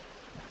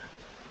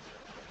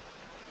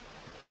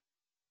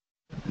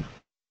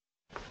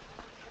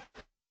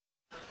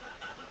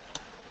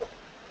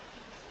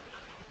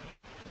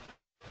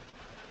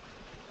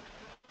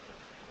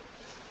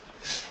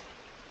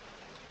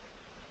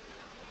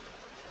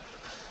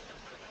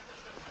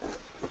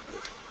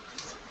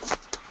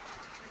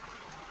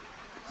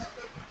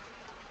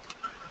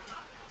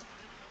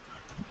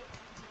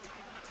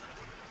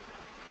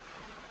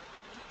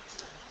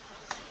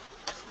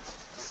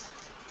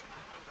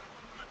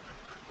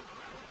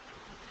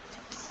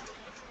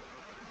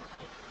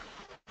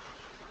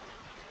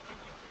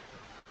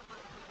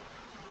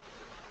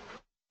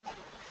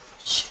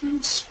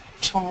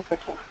 Stop it.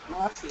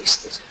 Not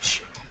face this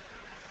issue.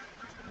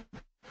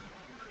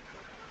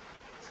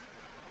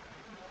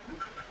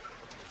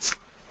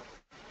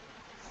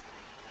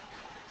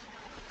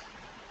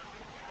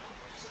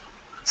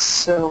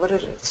 Server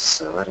error.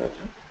 Server error.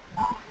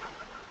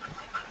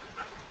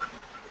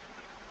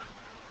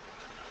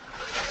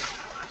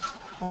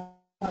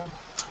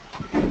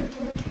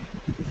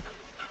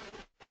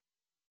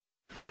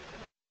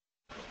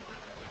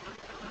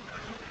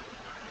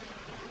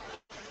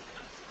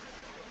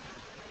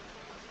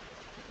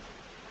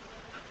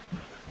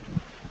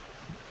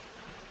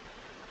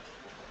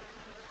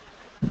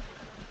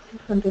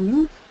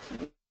 Continue.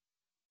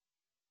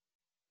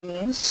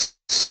 Yes.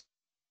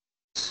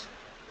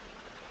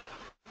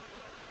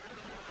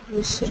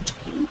 Reset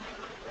key.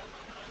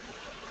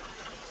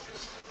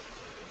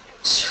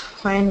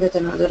 Fine with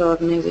another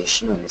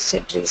organization. When I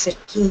set reset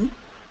key,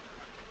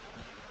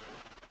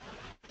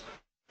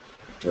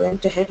 it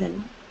went ahead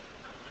and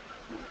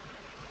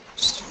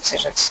just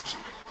reset its key.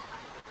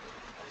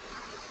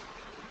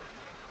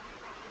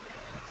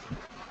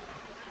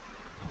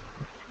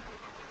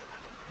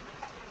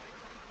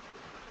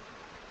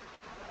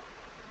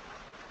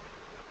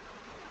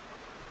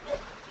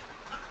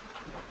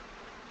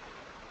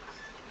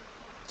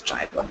 Let's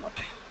try it one more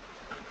time.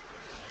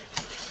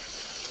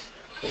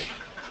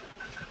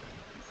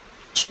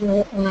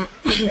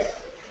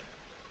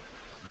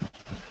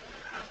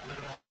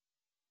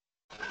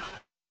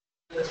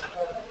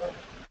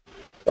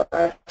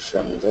 Apart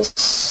from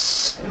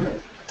this,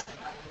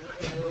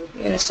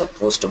 you're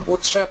supposed to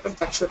bootstrap it.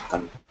 That should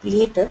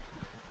complete it.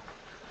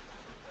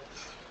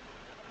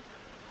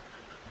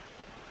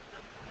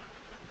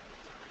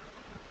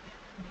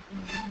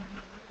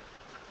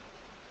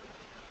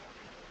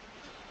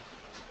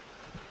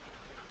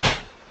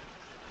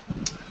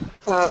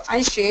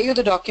 I'll share you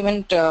the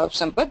document,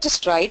 Sampath.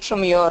 Just try it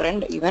from your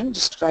end, even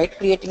just try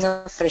creating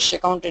a fresh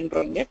account and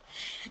drawing it.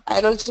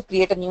 I'll also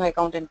create a new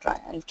account and try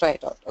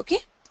it out. Okay.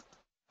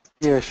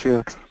 Yeah,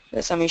 sure.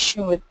 There's some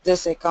issue with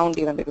this account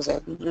even because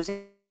I've been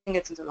using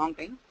it since a long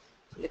time.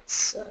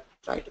 Let's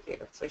try to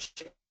create a fresh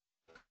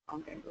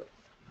account and do it.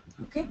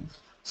 Okay.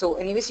 So,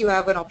 anyways, you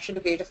have an option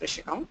to create a fresh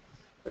account.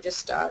 So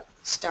just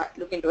start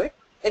look into it.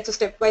 It's a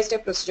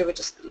step-by-step procedure which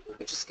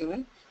is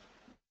given.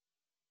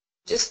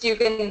 Just you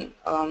can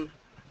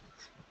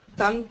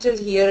come till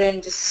here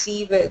and just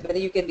see whether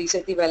you can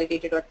reset the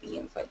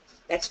validated.pm file.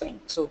 That's fine.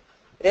 So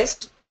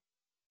rest,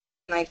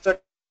 after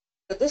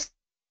this,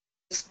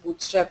 just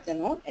bootstrap the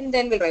node and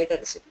then we'll write a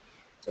recipe.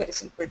 It's a very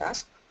simple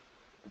task.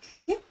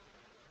 Okay.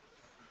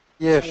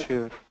 Yeah,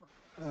 sure.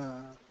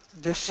 Uh,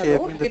 just share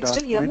Hello, me you the can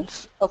still hear me?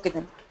 documents. Okay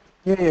then.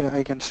 Yeah,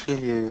 I can still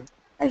hear you.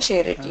 I'll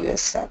share it to you Uh,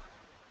 as that.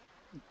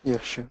 yeah,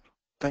 sure.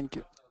 Thank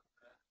you.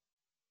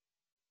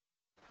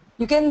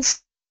 You can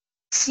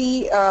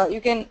see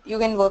you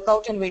can work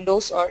out in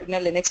Windows or in a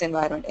Linux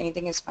environment.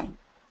 Anything is fine.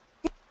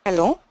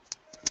 Hello?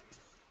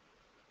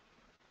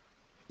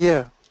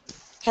 Yeah.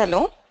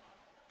 Hello?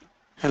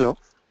 Hello.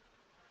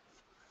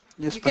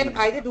 Yes, You can Pandana.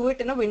 either do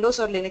it in a Windows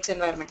or Linux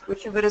environment,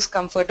 whichever is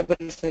comfortable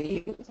for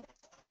you.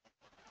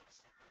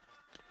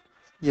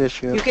 Yeah,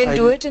 sure. You can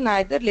do it in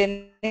either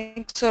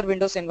Linux or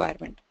Windows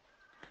environment.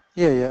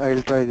 Yeah,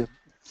 I'll try them.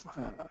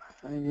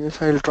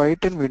 Yes, I'll try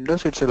it in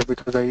Windows itself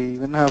because I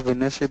even have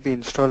WinSAP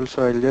installed,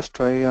 so I'll just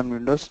try on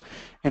Windows.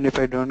 And if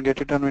I don't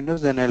get it on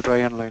Windows, then I'll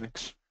try on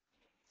Linux.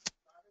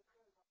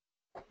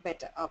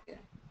 Better. Okay.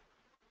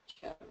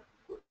 Sure.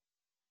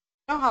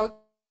 Now how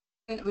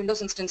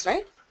Windows instance,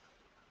 right?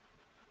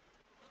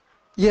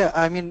 Yeah,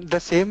 I mean the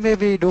same way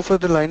we do for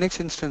the Linux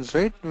instance,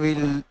 right?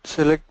 We'll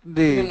select No,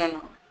 the no,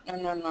 no, no,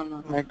 no, no, no,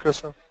 no.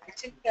 Microsoft.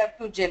 Actually, you have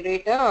to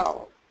generate a.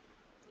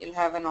 You'll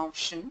have an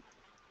option.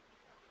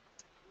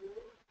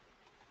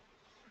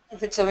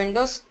 If it's a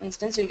Windows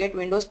instance, you'll get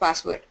Windows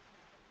password.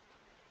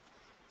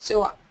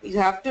 So you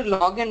have to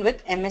log in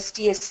with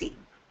MSTSC.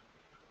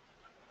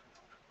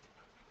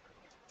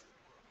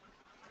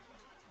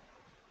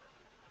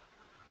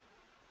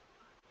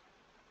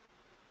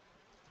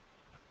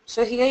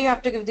 So here you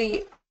have to give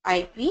the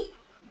IP,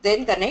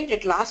 then connect.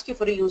 It will ask you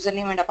for a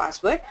username and a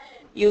password.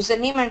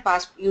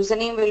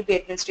 Username will be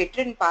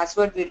administrated and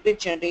password will be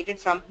generated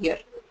from here.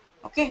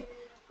 Okay.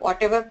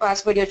 Whatever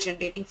password you're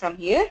generating from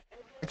here,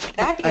 Actually,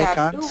 that you I have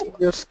can't see to.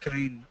 your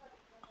screen.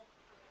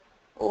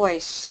 Oh, I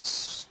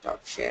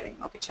stopped sharing.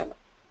 Okay, chalo.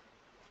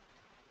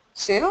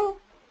 So,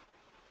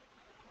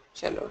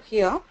 chalo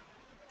here.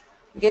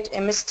 Get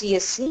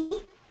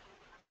MSTSC.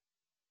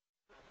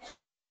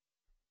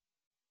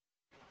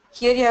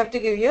 Here you have to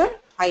give your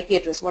IP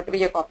address, whatever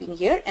you're copying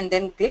here, and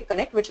then click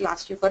connect, which will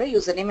ask you for a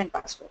username and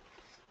password.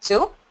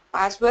 So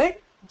password,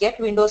 get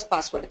Windows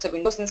password. It's a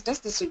Windows instance,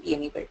 this will be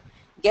enabled.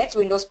 Get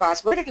Windows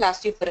password, it will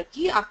ask you for a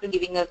key. After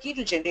giving a key, it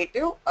will generate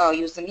your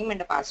username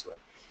and a password.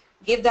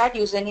 Give that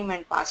username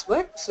and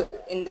password. So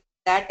in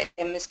that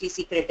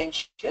MSTC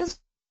credentials,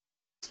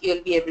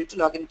 you'll be able to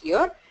log into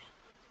your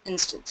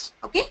instance.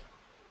 Okay?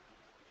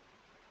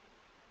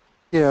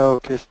 Yeah,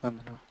 okay,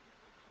 Spandana.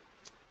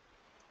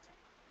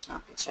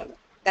 Okay, chalo.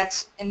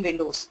 That's in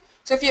Windows.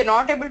 So if you're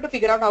not able to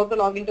figure out how to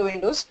log into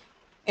Windows,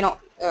 you know,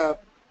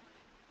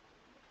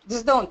 this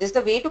is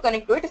the way to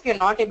connect to it. If you're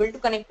not able to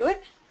connect to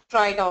it,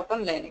 try it out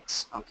on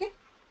Linux. Okay?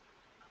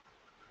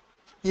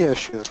 Yeah,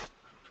 sure.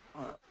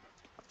 Uh,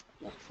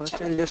 Yeah, First,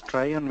 chalo. I'll just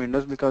try on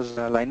Windows because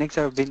Linux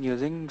I've been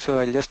using, so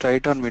I'll just try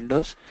it on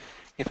Windows.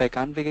 If I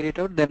can't figure it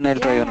out, then I'll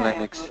Yeah, try on yeah, yeah.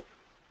 Linux.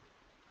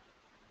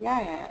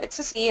 Yeah. It's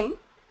the same,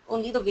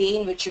 only the way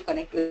in which you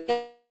connect with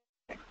it.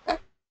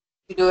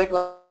 You do it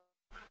well.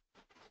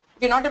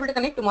 If you're not able to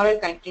connect, tomorrow I'll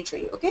connect and show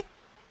you. Okay?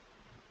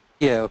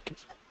 Yeah, okay.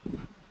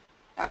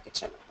 Okay,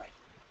 chalo. Bye.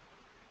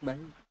 Bye.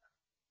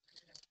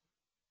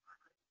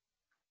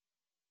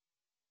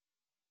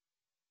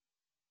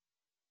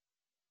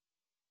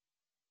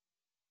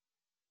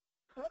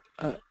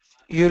 Uh,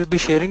 you will be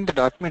sharing the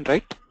document,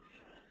 right?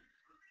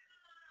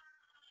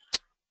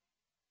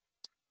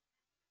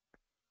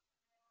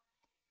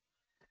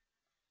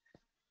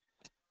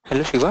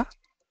 Hello, Shiva.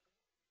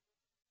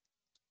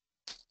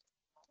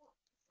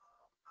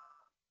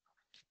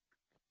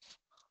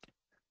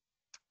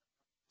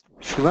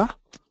 Shiva.